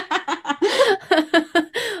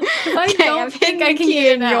 I Okay, don't I've think hidden I the can key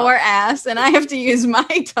get in it out. your ass, and I have to use my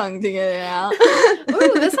tongue to get it out.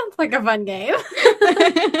 Ooh, this sounds like a fun game.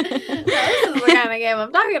 This is the kind of game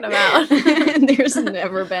I'm talking about. There's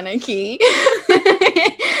never been a key.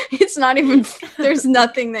 It's not even, there's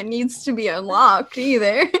nothing that needs to be unlocked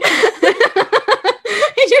either.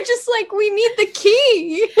 You're just like, we need the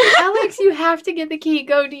key. Alex, you have to get the key.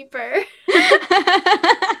 Go deeper.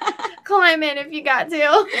 Climb in if you got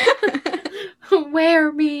to.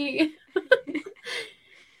 Wear me.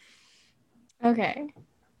 Okay.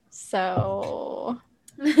 So,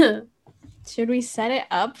 should we set it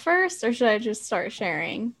up first or should I just start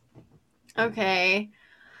sharing? Okay.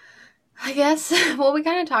 I guess, well, we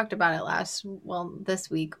kind of talked about it this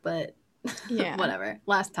week, but Yeah. whatever.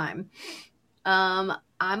 Last time.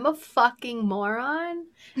 I'm a fucking moron,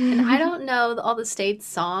 and I don't know all the state's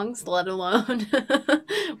songs, let alone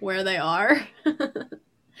where they are.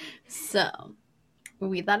 So,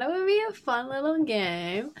 we thought it would be a fun little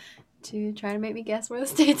game to try to make me guess where the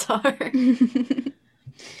states are.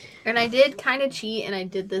 And I did kind of cheat, and I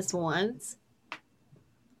did this once.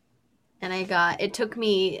 And it took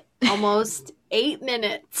me almost 8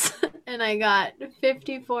 minutes, and I got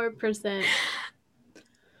 54%.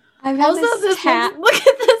 I've had Also, this tab. look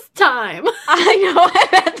at this time. I know, I've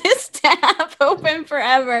had this tab open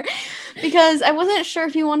forever because I wasn't sure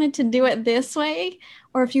if you wanted to do it this way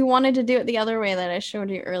or if you wanted to do it the other way that I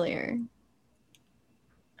showed you earlier.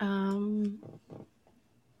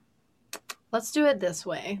 Let's do it this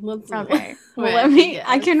way. Okay. Well, Wait, let me. yes.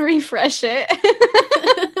 I can refresh it.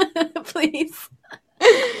 Please.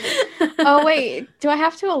 Oh wait, do I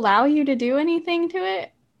have to allow you to do anything to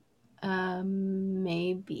it?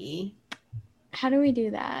 Maybe. How do we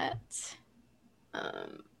do that?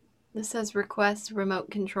 This says request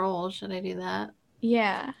remote control. Should I do that?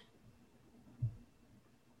 Yeah.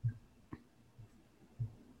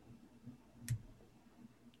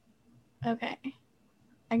 Okay.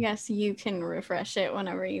 I guess you can refresh it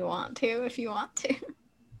whenever you want to, if you want to.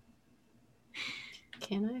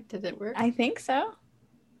 Can I? Did it work? I think so.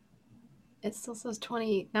 It still says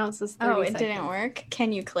 20. Now it says 30 Oh, it seconds. didn't work.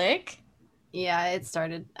 Can you click? Yeah, it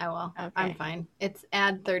started. Oh, well. Okay. I'm fine. It's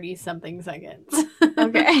add 30-something seconds.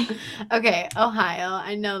 Okay. Okay, Ohio.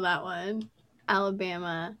 I know that one.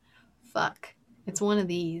 Alabama. Fuck. It's one of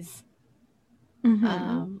these.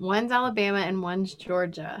 Mhm. One's Alabama and one's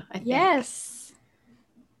Georgia, I think. Yes.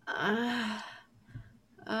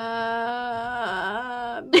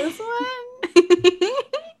 This one?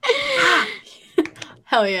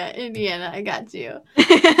 Hell yeah, Indiana, I got you.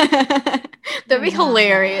 That'd be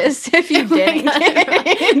hilarious if you didn't get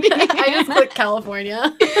it. I just clicked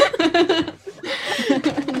California.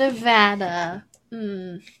 Nevada.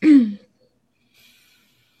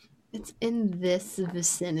 It's in this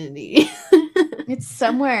vicinity. It's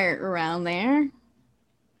somewhere around there.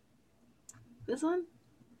 This one?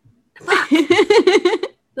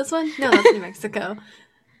 This one? No, that's New Mexico.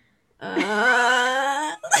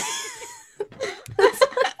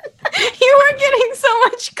 You were getting so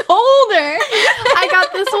much colder. I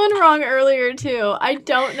got this one wrong earlier too. I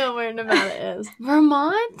don't know where Nevada is.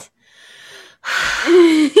 Vermont?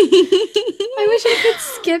 I wish I could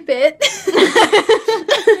skip it.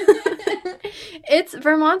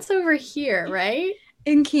 Vermont's over here, right?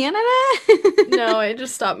 In Canada? No, it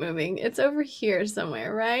just stopped moving. It's over here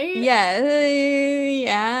somewhere, right? Yeah.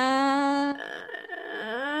 Yeah.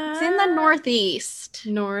 It's in the northeast.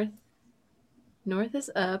 North. North is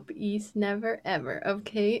up, east never ever.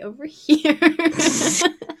 Okay, over here.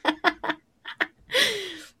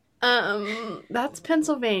 That's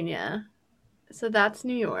Pennsylvania. So that's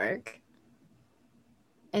New York.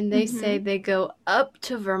 And they say they go up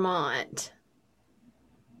to Vermont.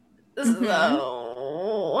 So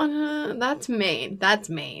that's Maine. That's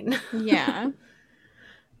Maine. Yeah.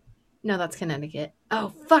 No, that's Connecticut.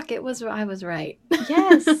 Oh, fuck, I was right.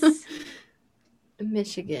 Yes.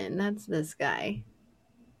 Michigan, that's this guy.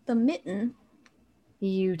 The mitten.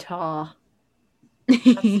 Utah.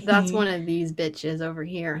 That's one of these bitches over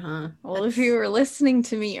here, huh? Well, if you were listening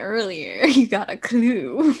to me earlier, you got a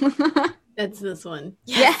clue. It's this one.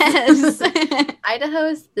 Yes.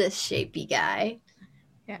 Idaho's this shapy guy.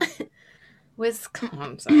 Yeah.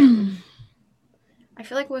 Wisconsin. I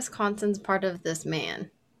feel like Wisconsin's part of this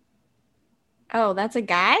man. Oh, that's a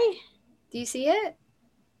guy? Do you see it?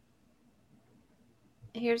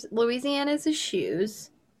 Here's Louisiana's his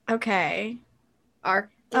shoes. Okay.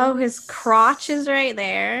 Arkansas. Oh, his crotch is right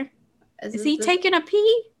there. Is he taking a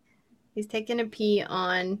pee? He's taking a pee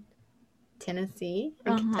on Tennessee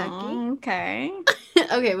and Kentucky. Okay.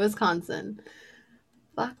 Okay, Wisconsin.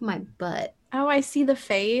 Fuck my butt. Oh, I see the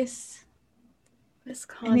face.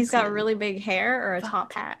 Wisconsin. And he's got really big hair or a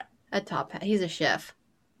top hat? A top hat. He's a chef.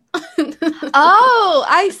 Oh,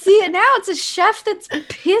 I see it now. It's a chef that's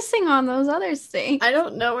pissing on those other things. I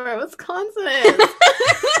don't know where Wisconsin is.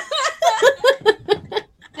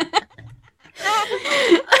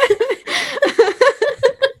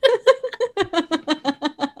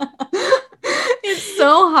 It's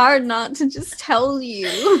so hard not to just tell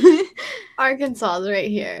you. Arkansas is right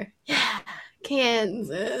here. Yeah.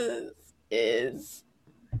 Kansas is...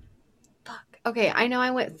 Fuck. Okay, I know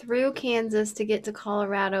I went through Kansas to get to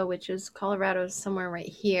Colorado, Colorado is somewhere right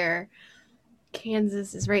here.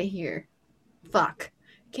 Kansas is right here. Fuck.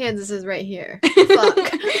 Kansas is right here.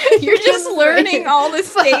 Fuck. You're just learning all the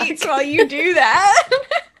states while you do that.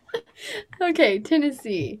 Okay,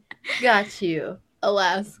 Tennessee. Got you.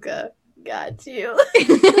 Alaska. Got you.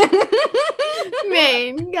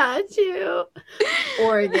 Maine. Got you.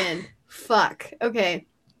 Oregon. Fuck. Okay.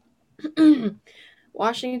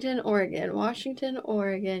 Washington, Oregon.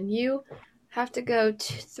 You have to go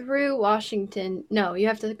through Washington. No, you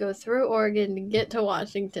have to go through Oregon to get to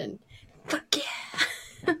Washington. Fuck yeah.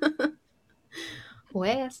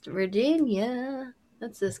 West Virginia.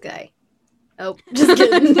 That's this guy. Oh, just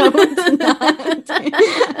kidding. No, it's not.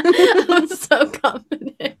 I'm so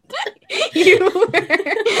confident. You were.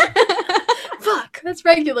 Fuck, that's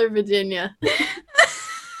regular Virginia.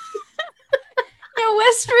 Yeah,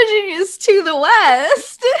 West Virginia's to the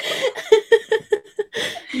west.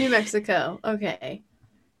 New Mexico. Okay.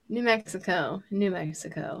 New Mexico.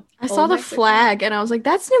 I saw the flag and I was like,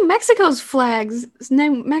 that's New Mexico's flag. It's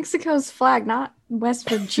New Mexico's flag, not West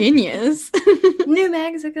Virginia's. New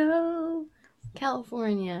Mexico.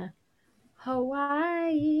 California.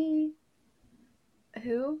 Hawaii.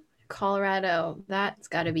 Who? Colorado. That's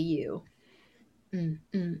gotta be you.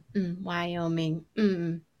 Wyoming.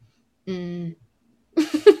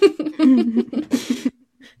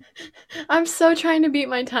 I'm so trying to beat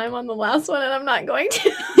my time on the last one and I'm not going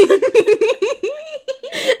to.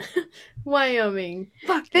 Wyoming.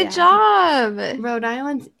 Fuck Good yeah. job. Rhode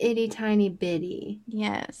Island's itty tiny bitty.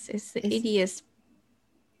 Yes, it's the ittiest.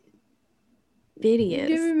 Bittiest.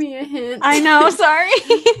 Give me a hint. I know, sorry.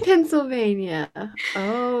 Pennsylvania.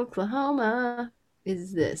 Oklahoma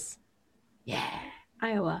is this. Yeah.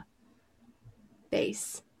 Iowa.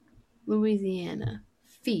 Base. Louisiana.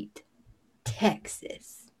 Feet.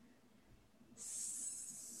 Texas.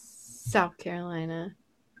 South Carolina.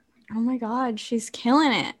 Oh my god, she's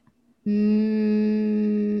killing it.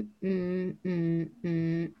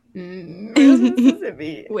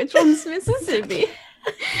 Mississippi. Which one's Mississippi?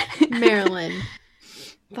 Maryland.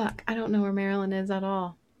 Fuck, I don't know where Maryland is at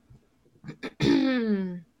all.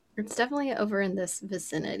 It's definitely over in this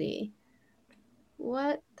vicinity.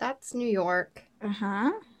 What? That's New York.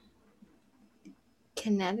 Uh-huh.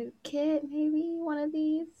 Connecticut, maybe? One of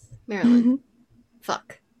these? Maryland.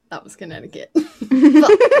 Fuck. That was Connecticut. Fuck.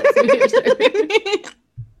 That's New Hampshire.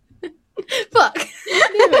 Fuck.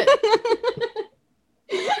 Damn it.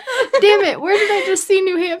 Damn it. Where did I just see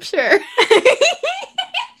New Hampshire?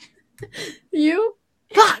 You?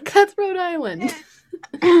 Fuck. That's Rhode Island.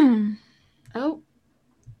 Oh.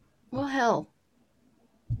 Well, hell.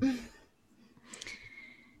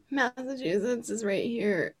 Massachusetts is right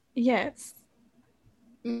here. Yes.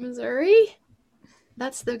 Missouri?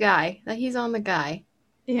 That's the guy. He's on the guy.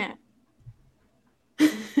 Yeah.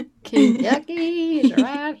 Kentucky's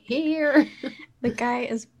right here. The guy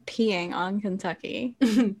is peeing on Kentucky.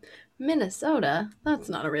 Minnesota? That's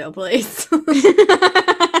not a real place.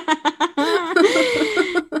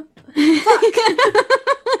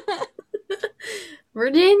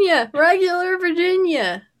 Virginia. Regular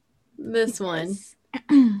Virginia. This one.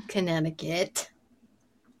 Connecticut.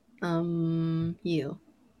 You.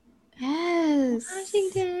 Yes.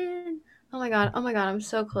 Washington. Oh my god, I'm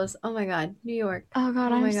so close. Oh my god, New York. Oh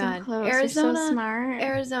god, Oh I'm my so God. close. Arizona. You're so smart.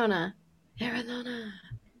 Arizona.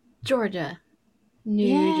 Georgia.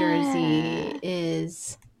 New Jersey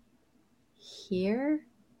is here.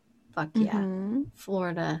 Fuck yeah. Mhm.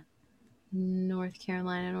 Florida. North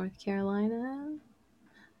Carolina.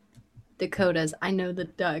 Dakotas. I know the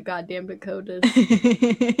goddamn Dakotas.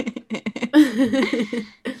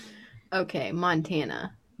 Okay,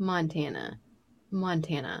 Montana.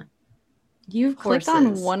 You've clicked on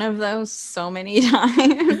Horses. one of those so many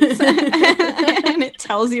times, and it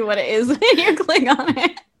tells you what it is when you click on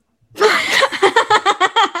it.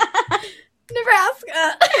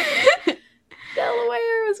 Nebraska.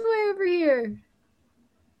 Delaware was way over here.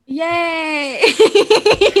 Yay!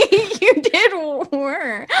 You did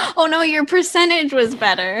work. Oh no, your percentage was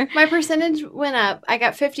better. My percentage went up. I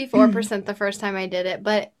got 54% the first time I did it,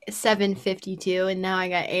 but 752, and now I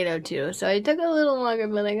got 802. So it took a little longer,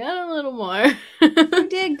 but I got a little more. You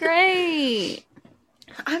did great.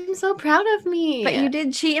 I'm so proud of me. But you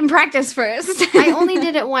did cheat in practice first. I only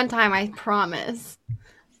did it one time, I promise.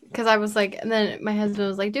 Because I was like, and then my husband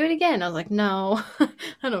was like, do it again. I was like, no,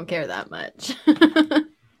 I don't care that much.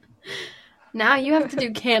 Now you have to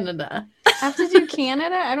do Canada. I have to do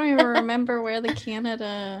Canada? I don't even remember where the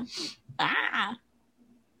Canada...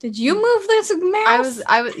 Did you move this mouse?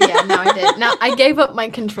 I was, yeah, no, I did. Now I gave up my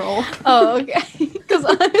control. Oh, okay. Because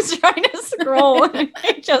I was trying to scroll and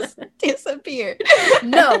it just disappeared.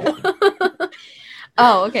 No.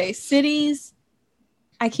 Oh, okay. Cities.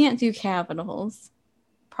 I can't do capitals.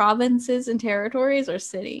 Provinces and territories or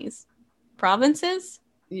cities? Provinces?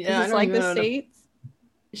 Yeah, Is this like the states?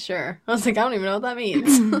 Sure. I was like, I don't even know what that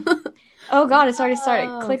means. Oh god, it's already started.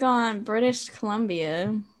 Oh. Click on British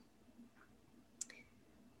Columbia.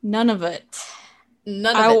 None of it.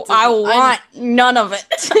 None I of it. want none of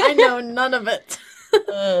it. I know none of it.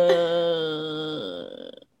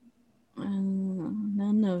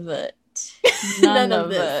 None of it. None of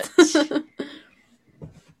this.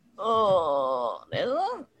 Oh, there's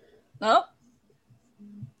one. Nope.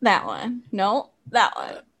 That one. Nope. That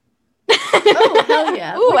one. Oh, hell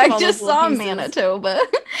yeah. Ooh, Look at I all just those little saw pieces. Manitoba.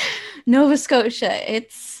 Nova Scotia.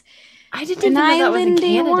 It's I didn't an even know that was in islandy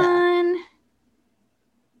Canada. one.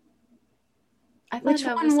 I thought Which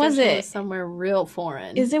Nova one was Scotia it? somewhere real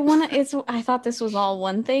foreign. Is it one? I thought this was all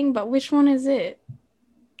one thing, but which one is it?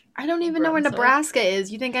 I don't even know where Brunswick. Nebraska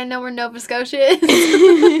is. You think I know where Nova Scotia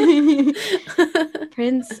is?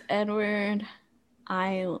 Prince Edward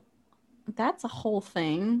Island. That's a whole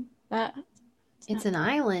thing. It's an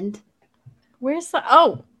island. Where's the?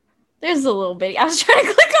 Oh, there's a little bitty. I was trying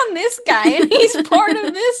to click on this guy, and he's part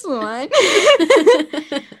of this one.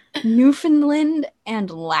 Newfoundland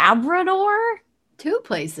and Labrador. 2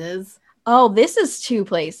 places. Oh, this is 2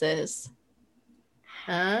 places.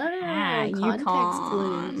 Ah, context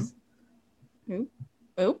Yukon. clues.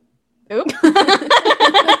 Oop.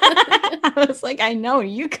 I was like, I know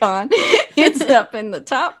Yukon. It's up in the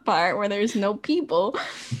top part where there's no people.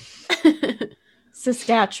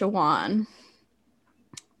 Saskatchewan.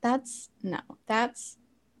 That's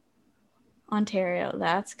Ontario.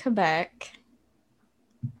 That's Quebec.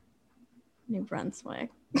 New Brunswick.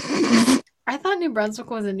 I thought New Brunswick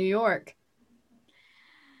was in New York.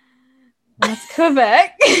 That's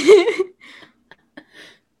Quebec.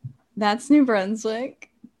 That's New Brunswick.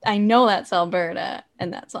 I know that's Alberta,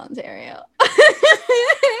 and that's Ontario.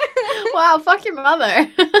 Wow, fuck your mother.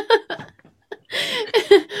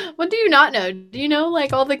 What do you not know? Do you know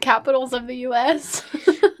like all the capitals of the US?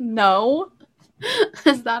 No.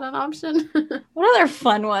 Is that an option? What other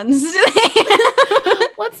fun ones do they have?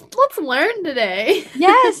 Let's learn today.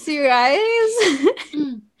 Yes, you guys.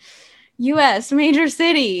 U.S. major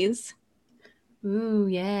cities. Ooh,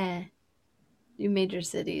 yeah. New major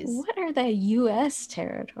cities. What are the U.S.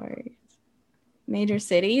 territories? Major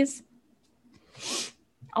cities?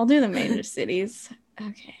 I'll do the major cities.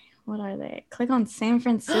 Okay, what are they? Click on San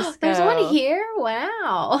Francisco. There's one here?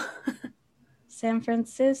 Wow. San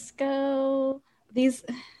Francisco. These,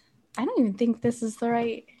 I don't even think this is the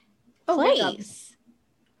right place.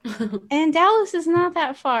 And Dallas is not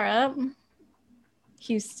that far up.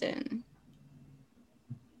 Houston.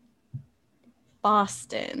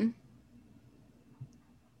 Boston.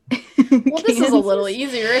 Well, this is a little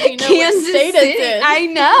easier if you know Kansas what state City. it's in. I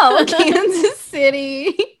know. Kansas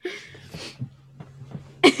City.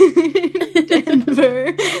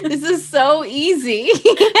 Denver. This is so easy.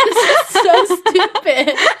 This is so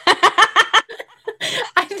stupid.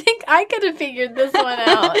 I think I could have figured this one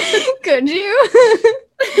out. Could you?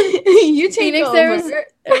 You take Phoenix, over.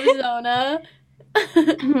 Arizona,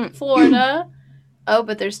 Florida. Oh,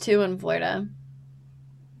 but there's 2 in Florida.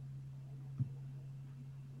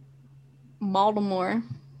 Baltimore,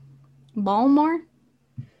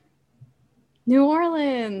 New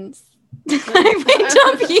Orleans. I picked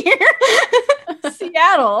up here.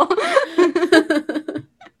 Seattle.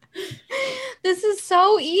 This is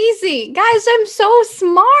so easy. Guys, I'm so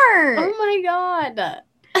smart. Oh my god.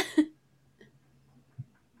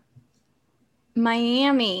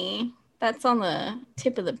 Miami. That's on the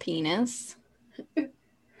tip of the penis.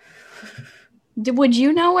 Would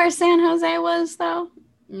you know where San Jose was, though?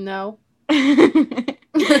 No.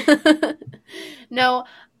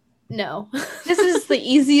 No. This is the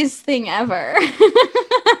easiest thing ever.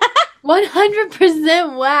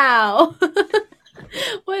 100% wow.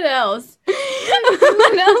 What else?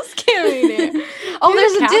 What else can we do? Oh, Do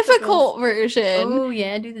there's the a capitals. difficult version. Oh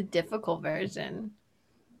yeah, do the difficult version.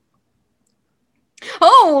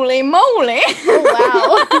 Holy moly!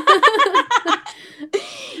 Oh wow.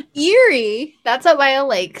 Erie. That's up by a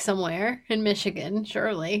lake somewhere in Michigan,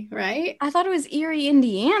 surely, right? I thought it was Erie,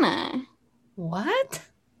 Indiana. What?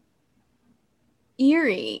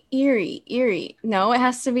 Erie. No, it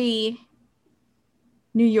has to be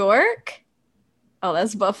New York. Oh,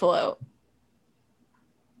 that's Buffalo.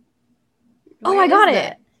 Oh, Where I got is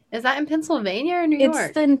it. Is that in Pennsylvania or New It's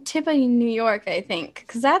York? the tip of New York, I think,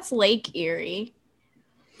 because that's Lake Erie.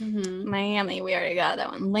 Mhm. Miami, we already got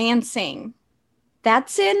that one. Lansing.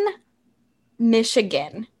 That's in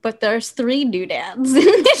Michigan, but there's 3 doodads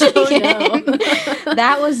in Michigan. Oh, no.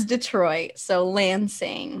 That was Detroit, so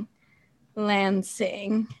Lansing.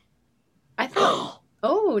 I thought.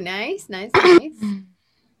 Oh, nice.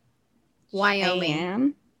 Wyoming.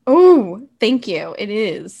 Cheyenne. Oh, thank you. It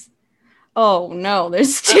is. Oh no,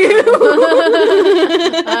 there's 2.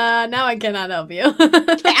 Now I cannot help you.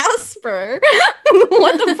 Casper.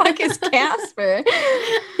 What the fuck is Casper?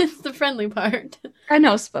 It's the friendly part. I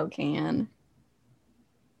know Spokane.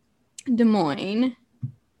 Des Moines.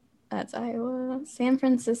 That's Iowa. San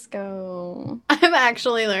Francisco. I'm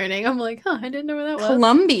actually learning. I'm like, I didn't know where that was.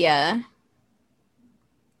 Columbia.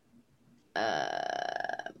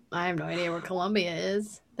 I have no idea where Columbia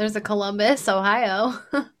is. There's a Columbus, Ohio.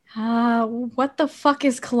 What the fuck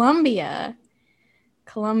is Columbia?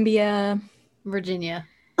 Columbia. Virginia.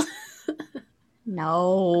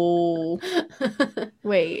 No.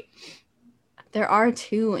 Wait. There are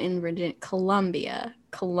 2 in Virginia. Columbia.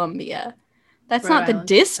 That's Rhode not the Island.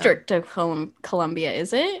 district of Columbia,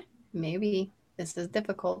 is it? Maybe. This is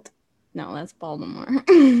difficult. No, that's Baltimore.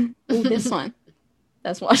 Ooh, this one.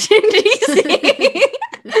 That's Washington, D.C.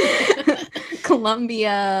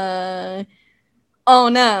 Columbia. Oh,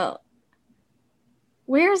 no.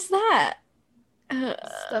 Where's that?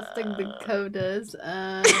 Stuff the Dakotas.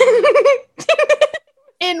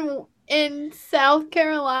 In South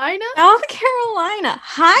Carolina? South Carolina.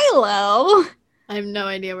 Hilo. I have no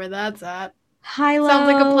idea where that's at. Hilo.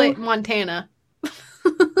 Sounds like a place. Montana.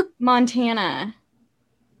 Montana.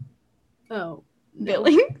 Oh. no.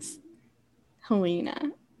 Billings.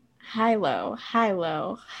 Helena. Hilo.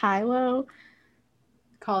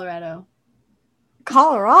 Colorado.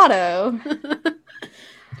 Colorado.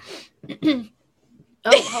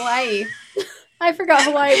 Oh, Hawaii. I forgot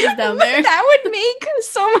Hawaii was down there. That would make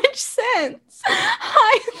so much sense.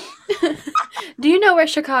 Do you know where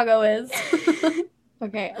Chicago is?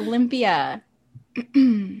 Okay, Olympia.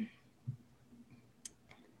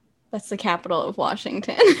 That's the capital of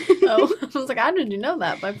Washington. Oh, I was like, how did you know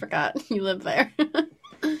that? But I forgot you live there.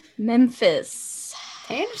 Memphis.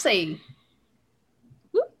 Tennessee.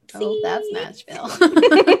 Whoopsie. Oh, that's Nashville.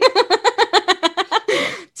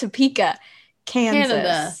 Topeka, Kansas.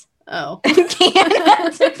 Canada. Oh.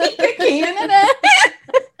 Canada. Topeka, Canada.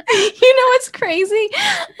 You know what's crazy?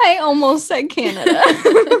 I almost said Canada.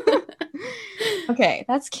 Okay,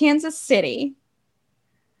 that's Kansas City.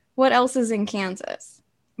 What else is in Kansas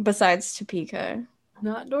besides Topeka?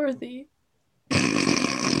 Not Dorothy.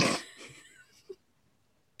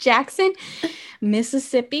 Jackson,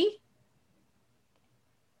 Mississippi.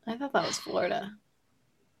 I thought that was Florida.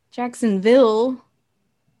 Jacksonville.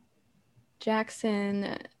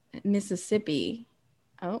 Jackson, Mississippi.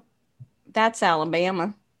 Oh, that's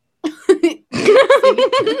Alabama.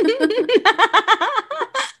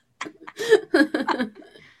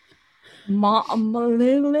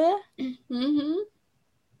 Mm-hmm.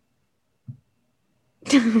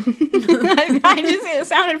 It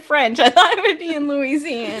sounded French. I thought it would be in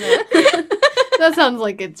Louisiana. That sounds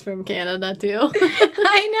like it's from Canada too.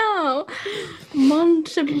 I know.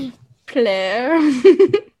 Montpellier.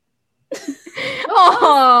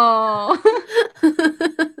 Oh.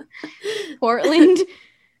 Portland.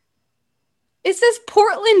 It says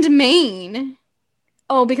Portland, Maine.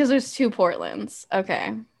 Oh, because there's 2 Portlands.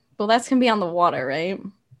 Okay. Well, that's going to be on the water, right?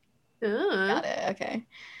 Got it. Okay.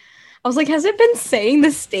 I was like, has it been saying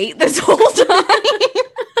the state this whole time?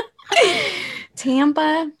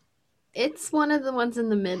 Tampa. It's one of the ones in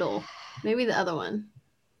the middle. Maybe the other one.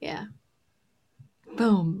 Yeah.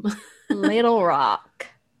 Boom. Little Rock.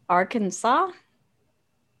 Arkansas?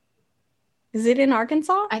 Is it in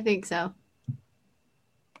Arkansas? I think so.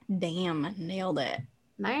 Damn, nailed it.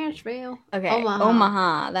 Nashville. Okay, Omaha.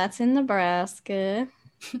 Omaha. That's in Nebraska.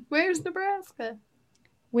 Where's Nebraska?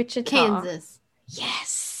 Wichita. Kansas.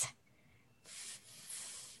 Yes.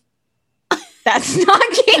 That's not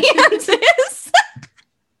Kansas.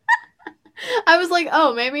 I was like,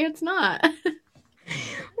 oh, maybe it's not.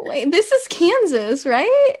 Wait, this is Kansas,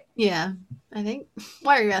 right? Yeah, I think.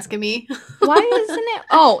 Why are you asking me? Why isn't it?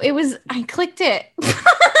 Oh, it was. I clicked it.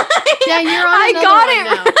 Yeah, you're on I another got one it.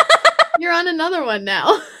 now. You're on another one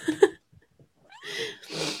now.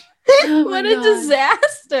 Oh my What a God.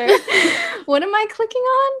 disaster. What am I clicking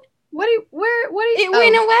on? What do you, It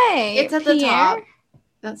went away. It's at the Pierre? top.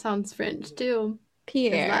 That sounds French too.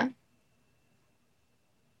 Pierre.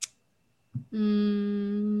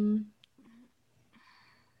 I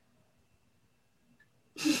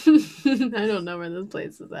don't know where this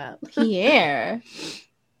place is at. Pierre.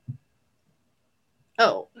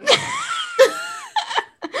 Oh.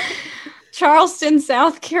 Charleston,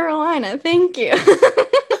 South Carolina. Thank you.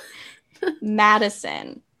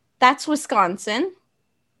 Madison. That's Wisconsin.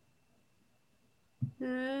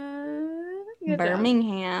 Good job.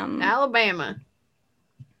 Birmingham. Alabama.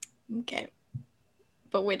 Okay.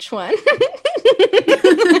 But which one?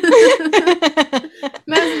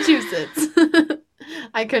 Massachusetts.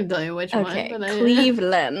 I couldn't tell you which Okay. one. But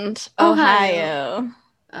Cleveland, Ohio. Ohio.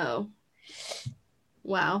 Oh.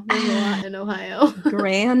 Wow. There's a lot in Ohio.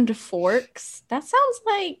 Grand Forks. That sounds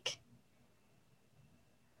like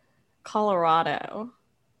Colorado.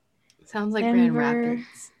 Sounds like Denver. Grand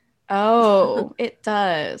Rapids. Oh, it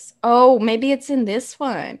does. Oh, maybe it's in this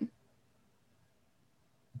one.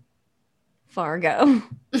 Fargo.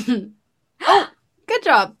 Oh, good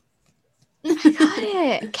job. I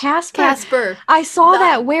got it. Casper. Casper. I saw That-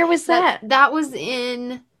 that. Where was that? That was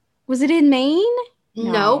in. Was it in Maine?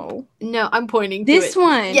 Nope. No, I'm pointing This to it.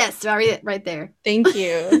 one. Yes, right there. Thank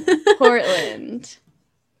you. Portland.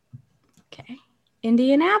 Okay.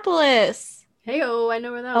 Indianapolis. Hey-oh, I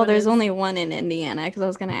know where that Oh, one there's is. only one in Indiana because I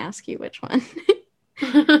was going to ask you which one.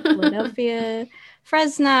 Philadelphia.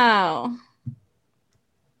 Fresno.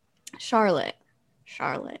 Charlotte. You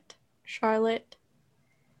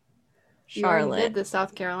already Charlotte. did the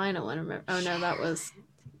South Carolina one. Remember? Oh no, that was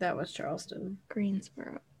Charleston.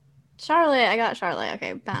 Greensboro. Charlotte. I got Charlotte.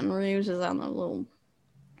 Okay. Baton Rouge is on the little.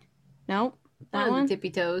 Nope. That On the one? tippy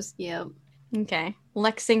toes. Yep. Okay.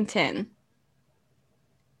 Lexington.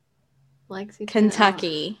 Lexington.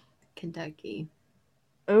 Kentucky. Kentucky.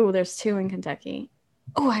 Oh, there's 2 in Kentucky.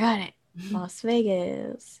 Oh, I got it. Las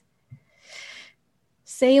Vegas.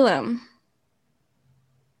 Salem.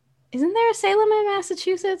 Isn't there a Salem in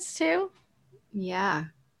Massachusetts too? Yeah.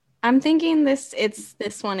 I'm thinking it's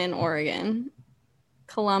this one in Oregon.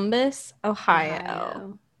 Columbus,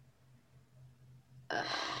 Ohio.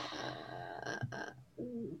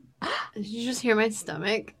 Did you just hear my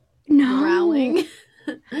stomach No. growling?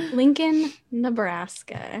 Lincoln,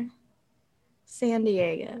 Nebraska. San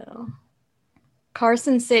Diego.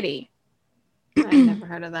 Carson City. I've never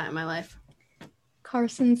heard of that in my life.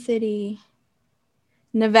 Carson City.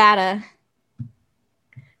 Nevada.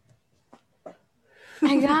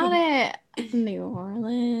 I got it. New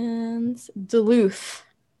Orleans. Duluth.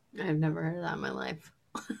 I've never heard of that in my life.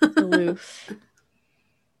 Duluth.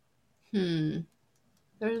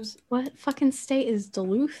 There's What fucking state is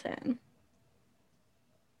Duluth in?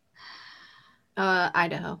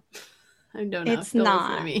 Idaho. I don't know. It's Don't listen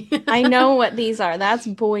not. to me. I know what these are. That's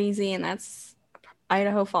Boise and that's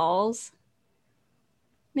Idaho Falls.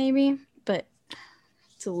 Maybe. But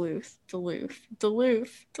Duluth.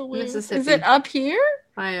 Is Mississippi. it up here?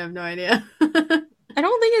 I have no idea. I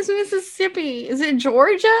don't think it's Mississippi. Is it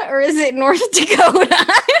Georgia or is it North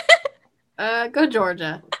Dakota? Go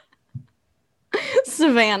Georgia.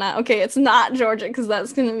 Savannah. Okay, it's not Georgia because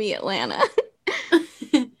that's going to be Atlanta.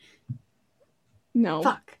 No.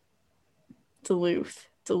 Fuck. Duluth.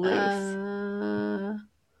 Duluth. Uh,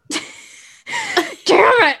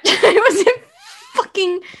 Damn it! It was in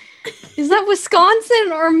fucking. Is that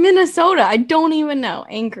Wisconsin or Minnesota? I don't even know.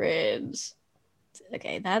 Anchorage.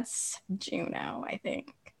 Okay, that's Juneau, I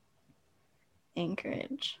think.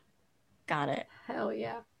 Anchorage. Got it. hell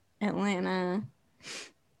yeah. Atlanta.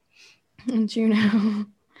 Juneau.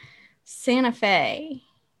 Santa Fe.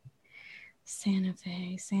 Santa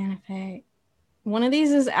Fe. Santa Fe. One of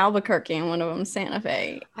these is Albuquerque and one of them Santa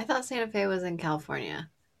Fe. I thought Santa Fe was in California.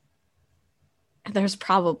 There's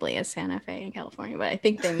probably a Santa Fe in California, but I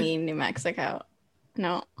think they mean New Mexico.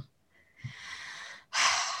 No.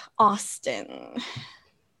 Austin.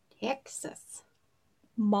 Texas.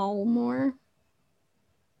 Baltimore.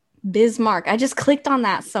 Bismarck. I just clicked on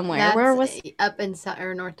that somewhere. That's Where was up in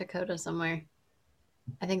or North Dakota somewhere.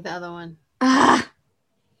 I think the other one.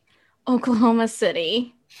 Oklahoma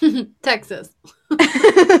City. Texas.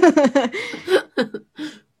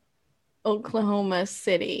 Oklahoma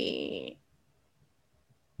City.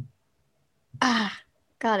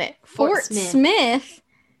 Got it. Fort Fort Smith. Smith.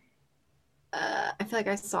 I feel like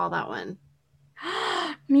I saw that one.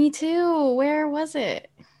 Me too. Where was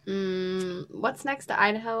it? What's next to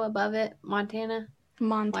Idaho above it? Montana?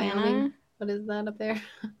 Montana. Wyoming? What is that up there?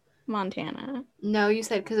 Montana. No, you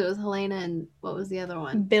said because it was Helena and what was the other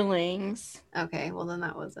one? Billings. Okay, well then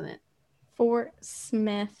that wasn't it. Fort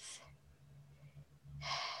Smith.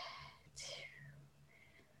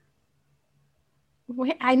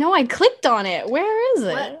 Wait, I know I clicked on it. Where is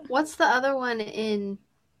it? What's the other one in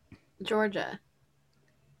Georgia?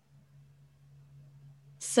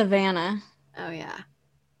 Savannah. Oh yeah.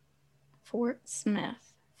 Fort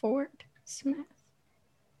Smith. Fort Smith.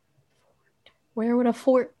 Where would a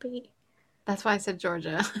fort be? That's why I said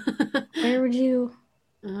Georgia. Where would you?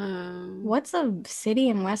 What? What's a city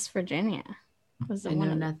in West Virginia? Was I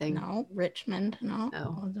know nothing. No, Richmond. No.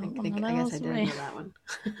 Oh, I I don't guess know I those, didn't right? know that one.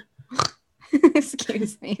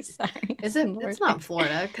 Excuse me. Sorry. Is it? It's not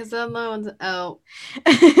Florida because the other one's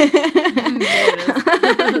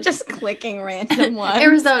I'm just clicking random ones.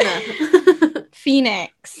 Arizona.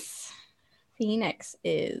 Phoenix. Phoenix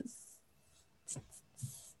is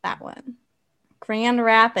that one. Grand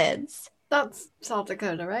Rapids. That's South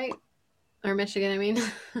Dakota, right? Or Michigan, I mean.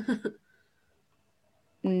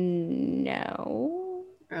 No.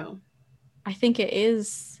 Oh, I think it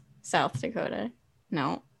is South Dakota.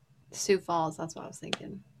 No. Sioux Falls. That's what I was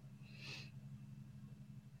thinking.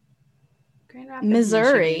 Grand Rapids,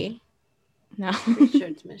 Missouri. No. Michigan. Pretty sure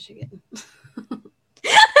it's Michigan.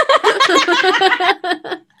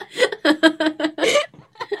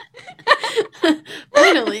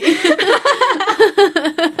 Finally.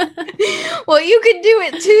 Well, you could do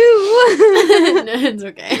it too. No, it's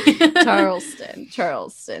okay.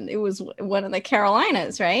 Charleston. It was one of the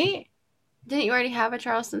Carolinas, right? Didn't you already have a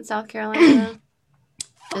Charleston, South Carolina?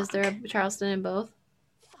 Is there a Charleston in both?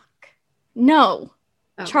 Fuck. No.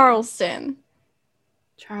 Okay. Charleston.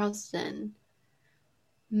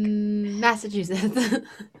 Massachusetts.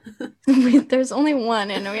 Wait, there's only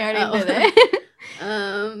one, and we already did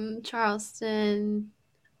it. Charleston.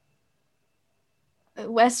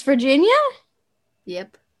 West Virginia?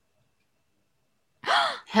 Yep.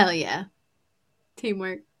 Hell yeah.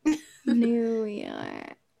 Teamwork. New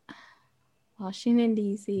York. Washington,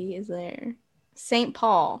 D.C. is there. St.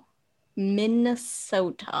 Paul.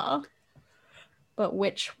 Minnesota. But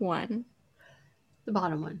which one? The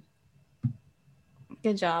bottom one.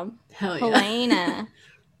 Good job. Hell yeah. Helena.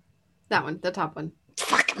 That one. The top one.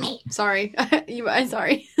 Fuck me. Sorry. I'm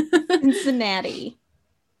sorry. Cincinnati.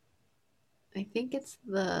 I think it's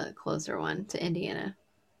the closer one to Indiana.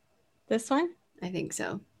 This one? I think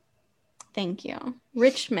so. Thank you.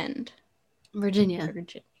 Richmond. Virginia.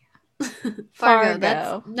 Fargo. Fargo.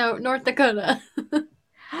 That's North Dakota.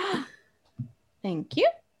 Thank you.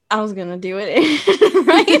 I was gonna do it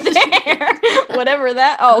right there. Whatever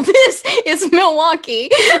that. Oh, this is Milwaukee.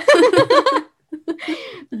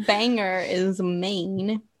 Bangor is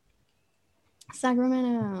Maine.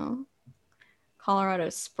 Sacramento. Colorado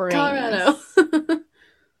Springs. Colorado.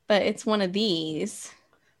 But it's one of these.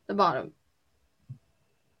 The bottom.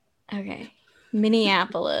 Okay.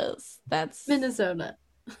 Minneapolis. That's Minnesota.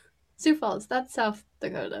 Sioux Falls. That's South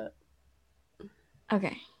Dakota.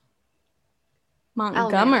 okay.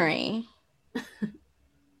 Montgomery.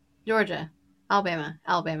 Georgia. Alabama.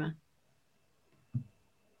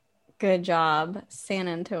 Good job. San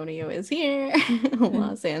Antonio is here.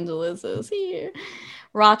 Los Angeles is here.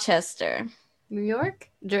 Rochester. New York?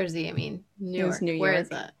 Jersey, I mean. New It was York. New Where York. is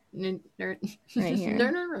that? Right here.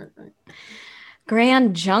 No.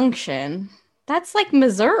 Grand Junction. That's like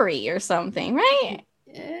Missouri or something, right?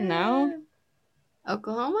 Yeah. No.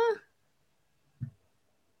 Oklahoma?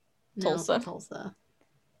 Tulsa. No, Tulsa.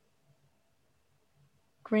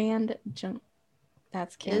 Grand Jump.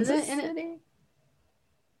 That's Is Kansas it in it? City.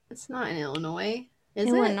 It's not in Illinois. Is it?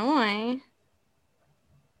 Illinois.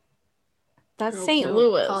 That's Nope, St. nope.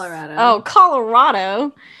 Louis. Colorado. Oh,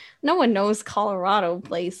 Colorado. No one knows Colorado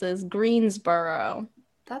places. Greensboro.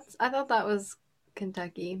 I thought that was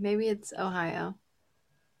Kentucky. Maybe it's Ohio.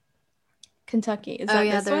 Kentucky. Is Oh that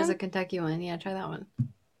yeah, this there's one? a Kentucky one. Yeah, try that one.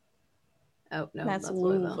 Oh no, That's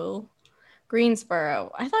Louisville. Louisville.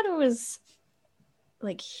 Greensboro. I thought it was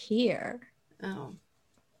like here. Oh,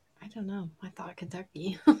 I don't know. I thought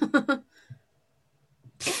Kentucky. Oh.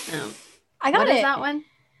 I got What it. is that one?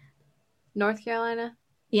 North Carolina?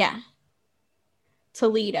 Yeah.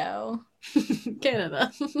 Toledo.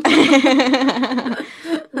 Canada.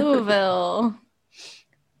 Louisville.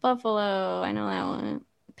 Buffalo. I know that one.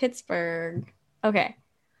 Pittsburgh. Okay.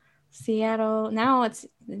 Seattle. Now it's,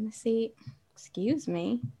 see, excuse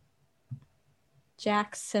me.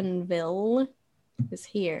 Jacksonville is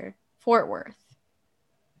here. Fort Worth.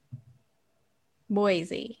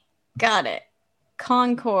 Boise. Got it.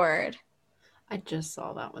 Concord. I just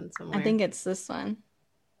saw that one somewhere. I think it's this one.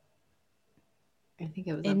 I think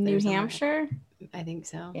it was In up New there somewhere. Hampshire? I think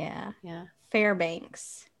so. Yeah. Yeah.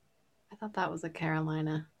 Fairbanks. I thought that was a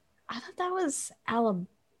Carolina. I thought that was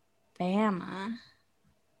Alabama.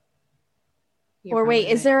 You're Or wait,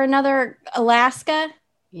 probably is right. there another Alaska?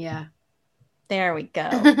 Yeah. There we go.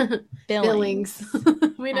 Billings.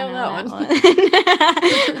 We I know that one.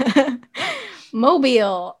 one.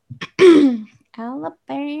 Mobile.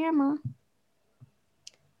 Alabama.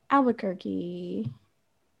 Albuquerque.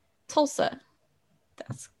 Tulsa.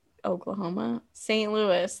 That's Oklahoma. St.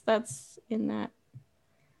 Louis. That's in that.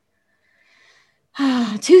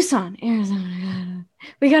 Tucson, Arizona.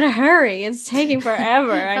 We gotta hurry. It's taking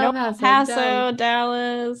forever. I know El El Paso, Paso,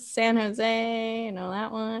 Dallas, San Jose. I know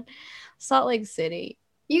that one. Salt Lake City.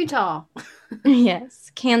 Utah.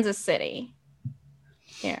 Yes. Kansas City.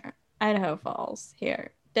 Here. Idaho Falls.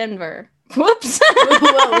 Here. Denver. Whoops.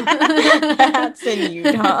 Whoa. That's in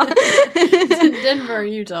Utah. It's in Denver,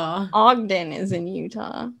 Utah. Ogden is in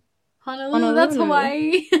Utah. Honolulu, that's Honolulu.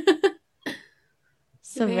 Hawaii.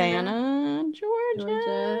 Savannah,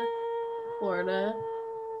 Georgia. Florida.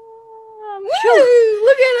 Woo,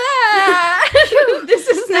 look at that. This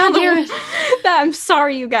is now God damn it. that. I'm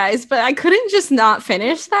sorry, you guys, but I couldn't just not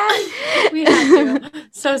finish that. We had to.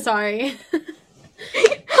 So sorry.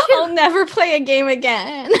 I'll never play a game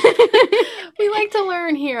again. We like to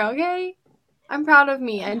learn here, okay? I'm proud of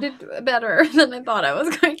me. I did better than I thought I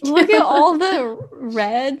was going to. Look at all the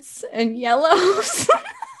reds and yellows.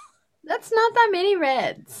 That's not that many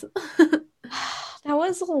reds. That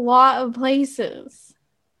was a lot of places.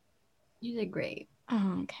 You did great.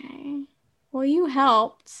 Okay. Well, you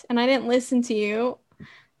helped, and I didn't listen to you.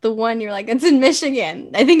 The one you're like, it's in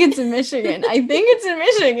Michigan. I think it's in Michigan. I think it's in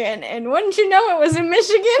Michigan. And wouldn't you know it was in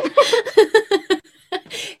Michigan?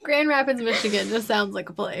 Grand Rapids, Michigan just sounds like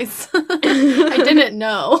a place. I didn't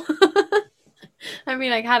know. I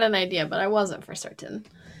mean, I had an idea, but I wasn't for certain.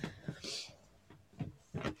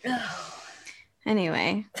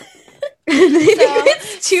 Anyway.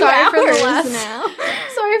 It's 2 sorry for the hours last- now.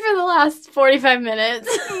 Sorry for the last 45 minutes.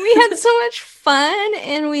 We had so much fun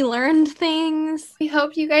and we learned things. We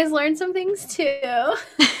hope you guys learned some things too.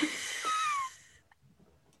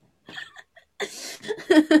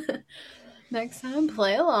 Next time,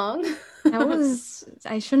 play along.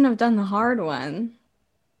 I shouldn't have done the hard one.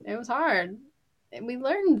 It was hard. We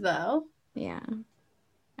learned though. Yeah.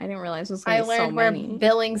 I didn't realize it was I going to be so learned where many.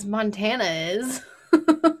 Billings, Montana is.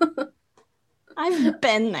 I've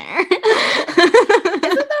been there. Isn't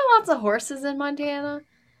there lots of horses in Montana?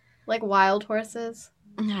 Like wild horses?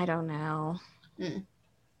 I don't know.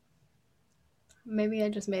 Maybe I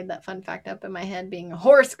just made that fun fact up in my head, being a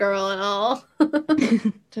horse girl and all.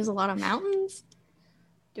 There's a lot of mountains.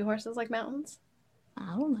 Do horses like mountains?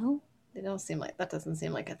 I don't know. They don't seem like, that doesn't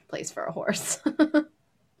seem like a place for a horse.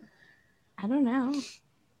 I don't know.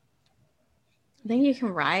 I think you can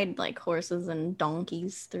ride like horses and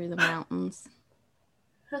donkeys through the mountains.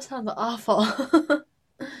 That sounds awful.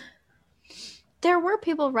 There were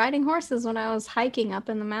people riding horses when I was hiking up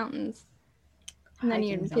in the mountains. And then Hiking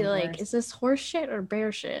you'd be sounds like, worse. is this horse shit or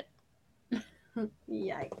bear shit?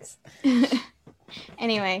 Yikes.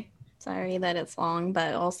 Anyway, sorry that it's long,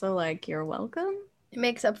 but also like you're welcome. It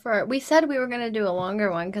makes up for it. We said we were going to do a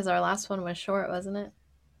longer one because our last one was short, wasn't it?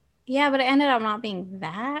 Yeah, but it ended up not being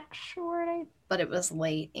that short. But it was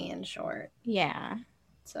late and short. Yeah.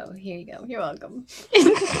 So here you go. You're welcome.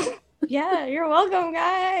 Yeah, you're welcome,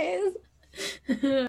 guys.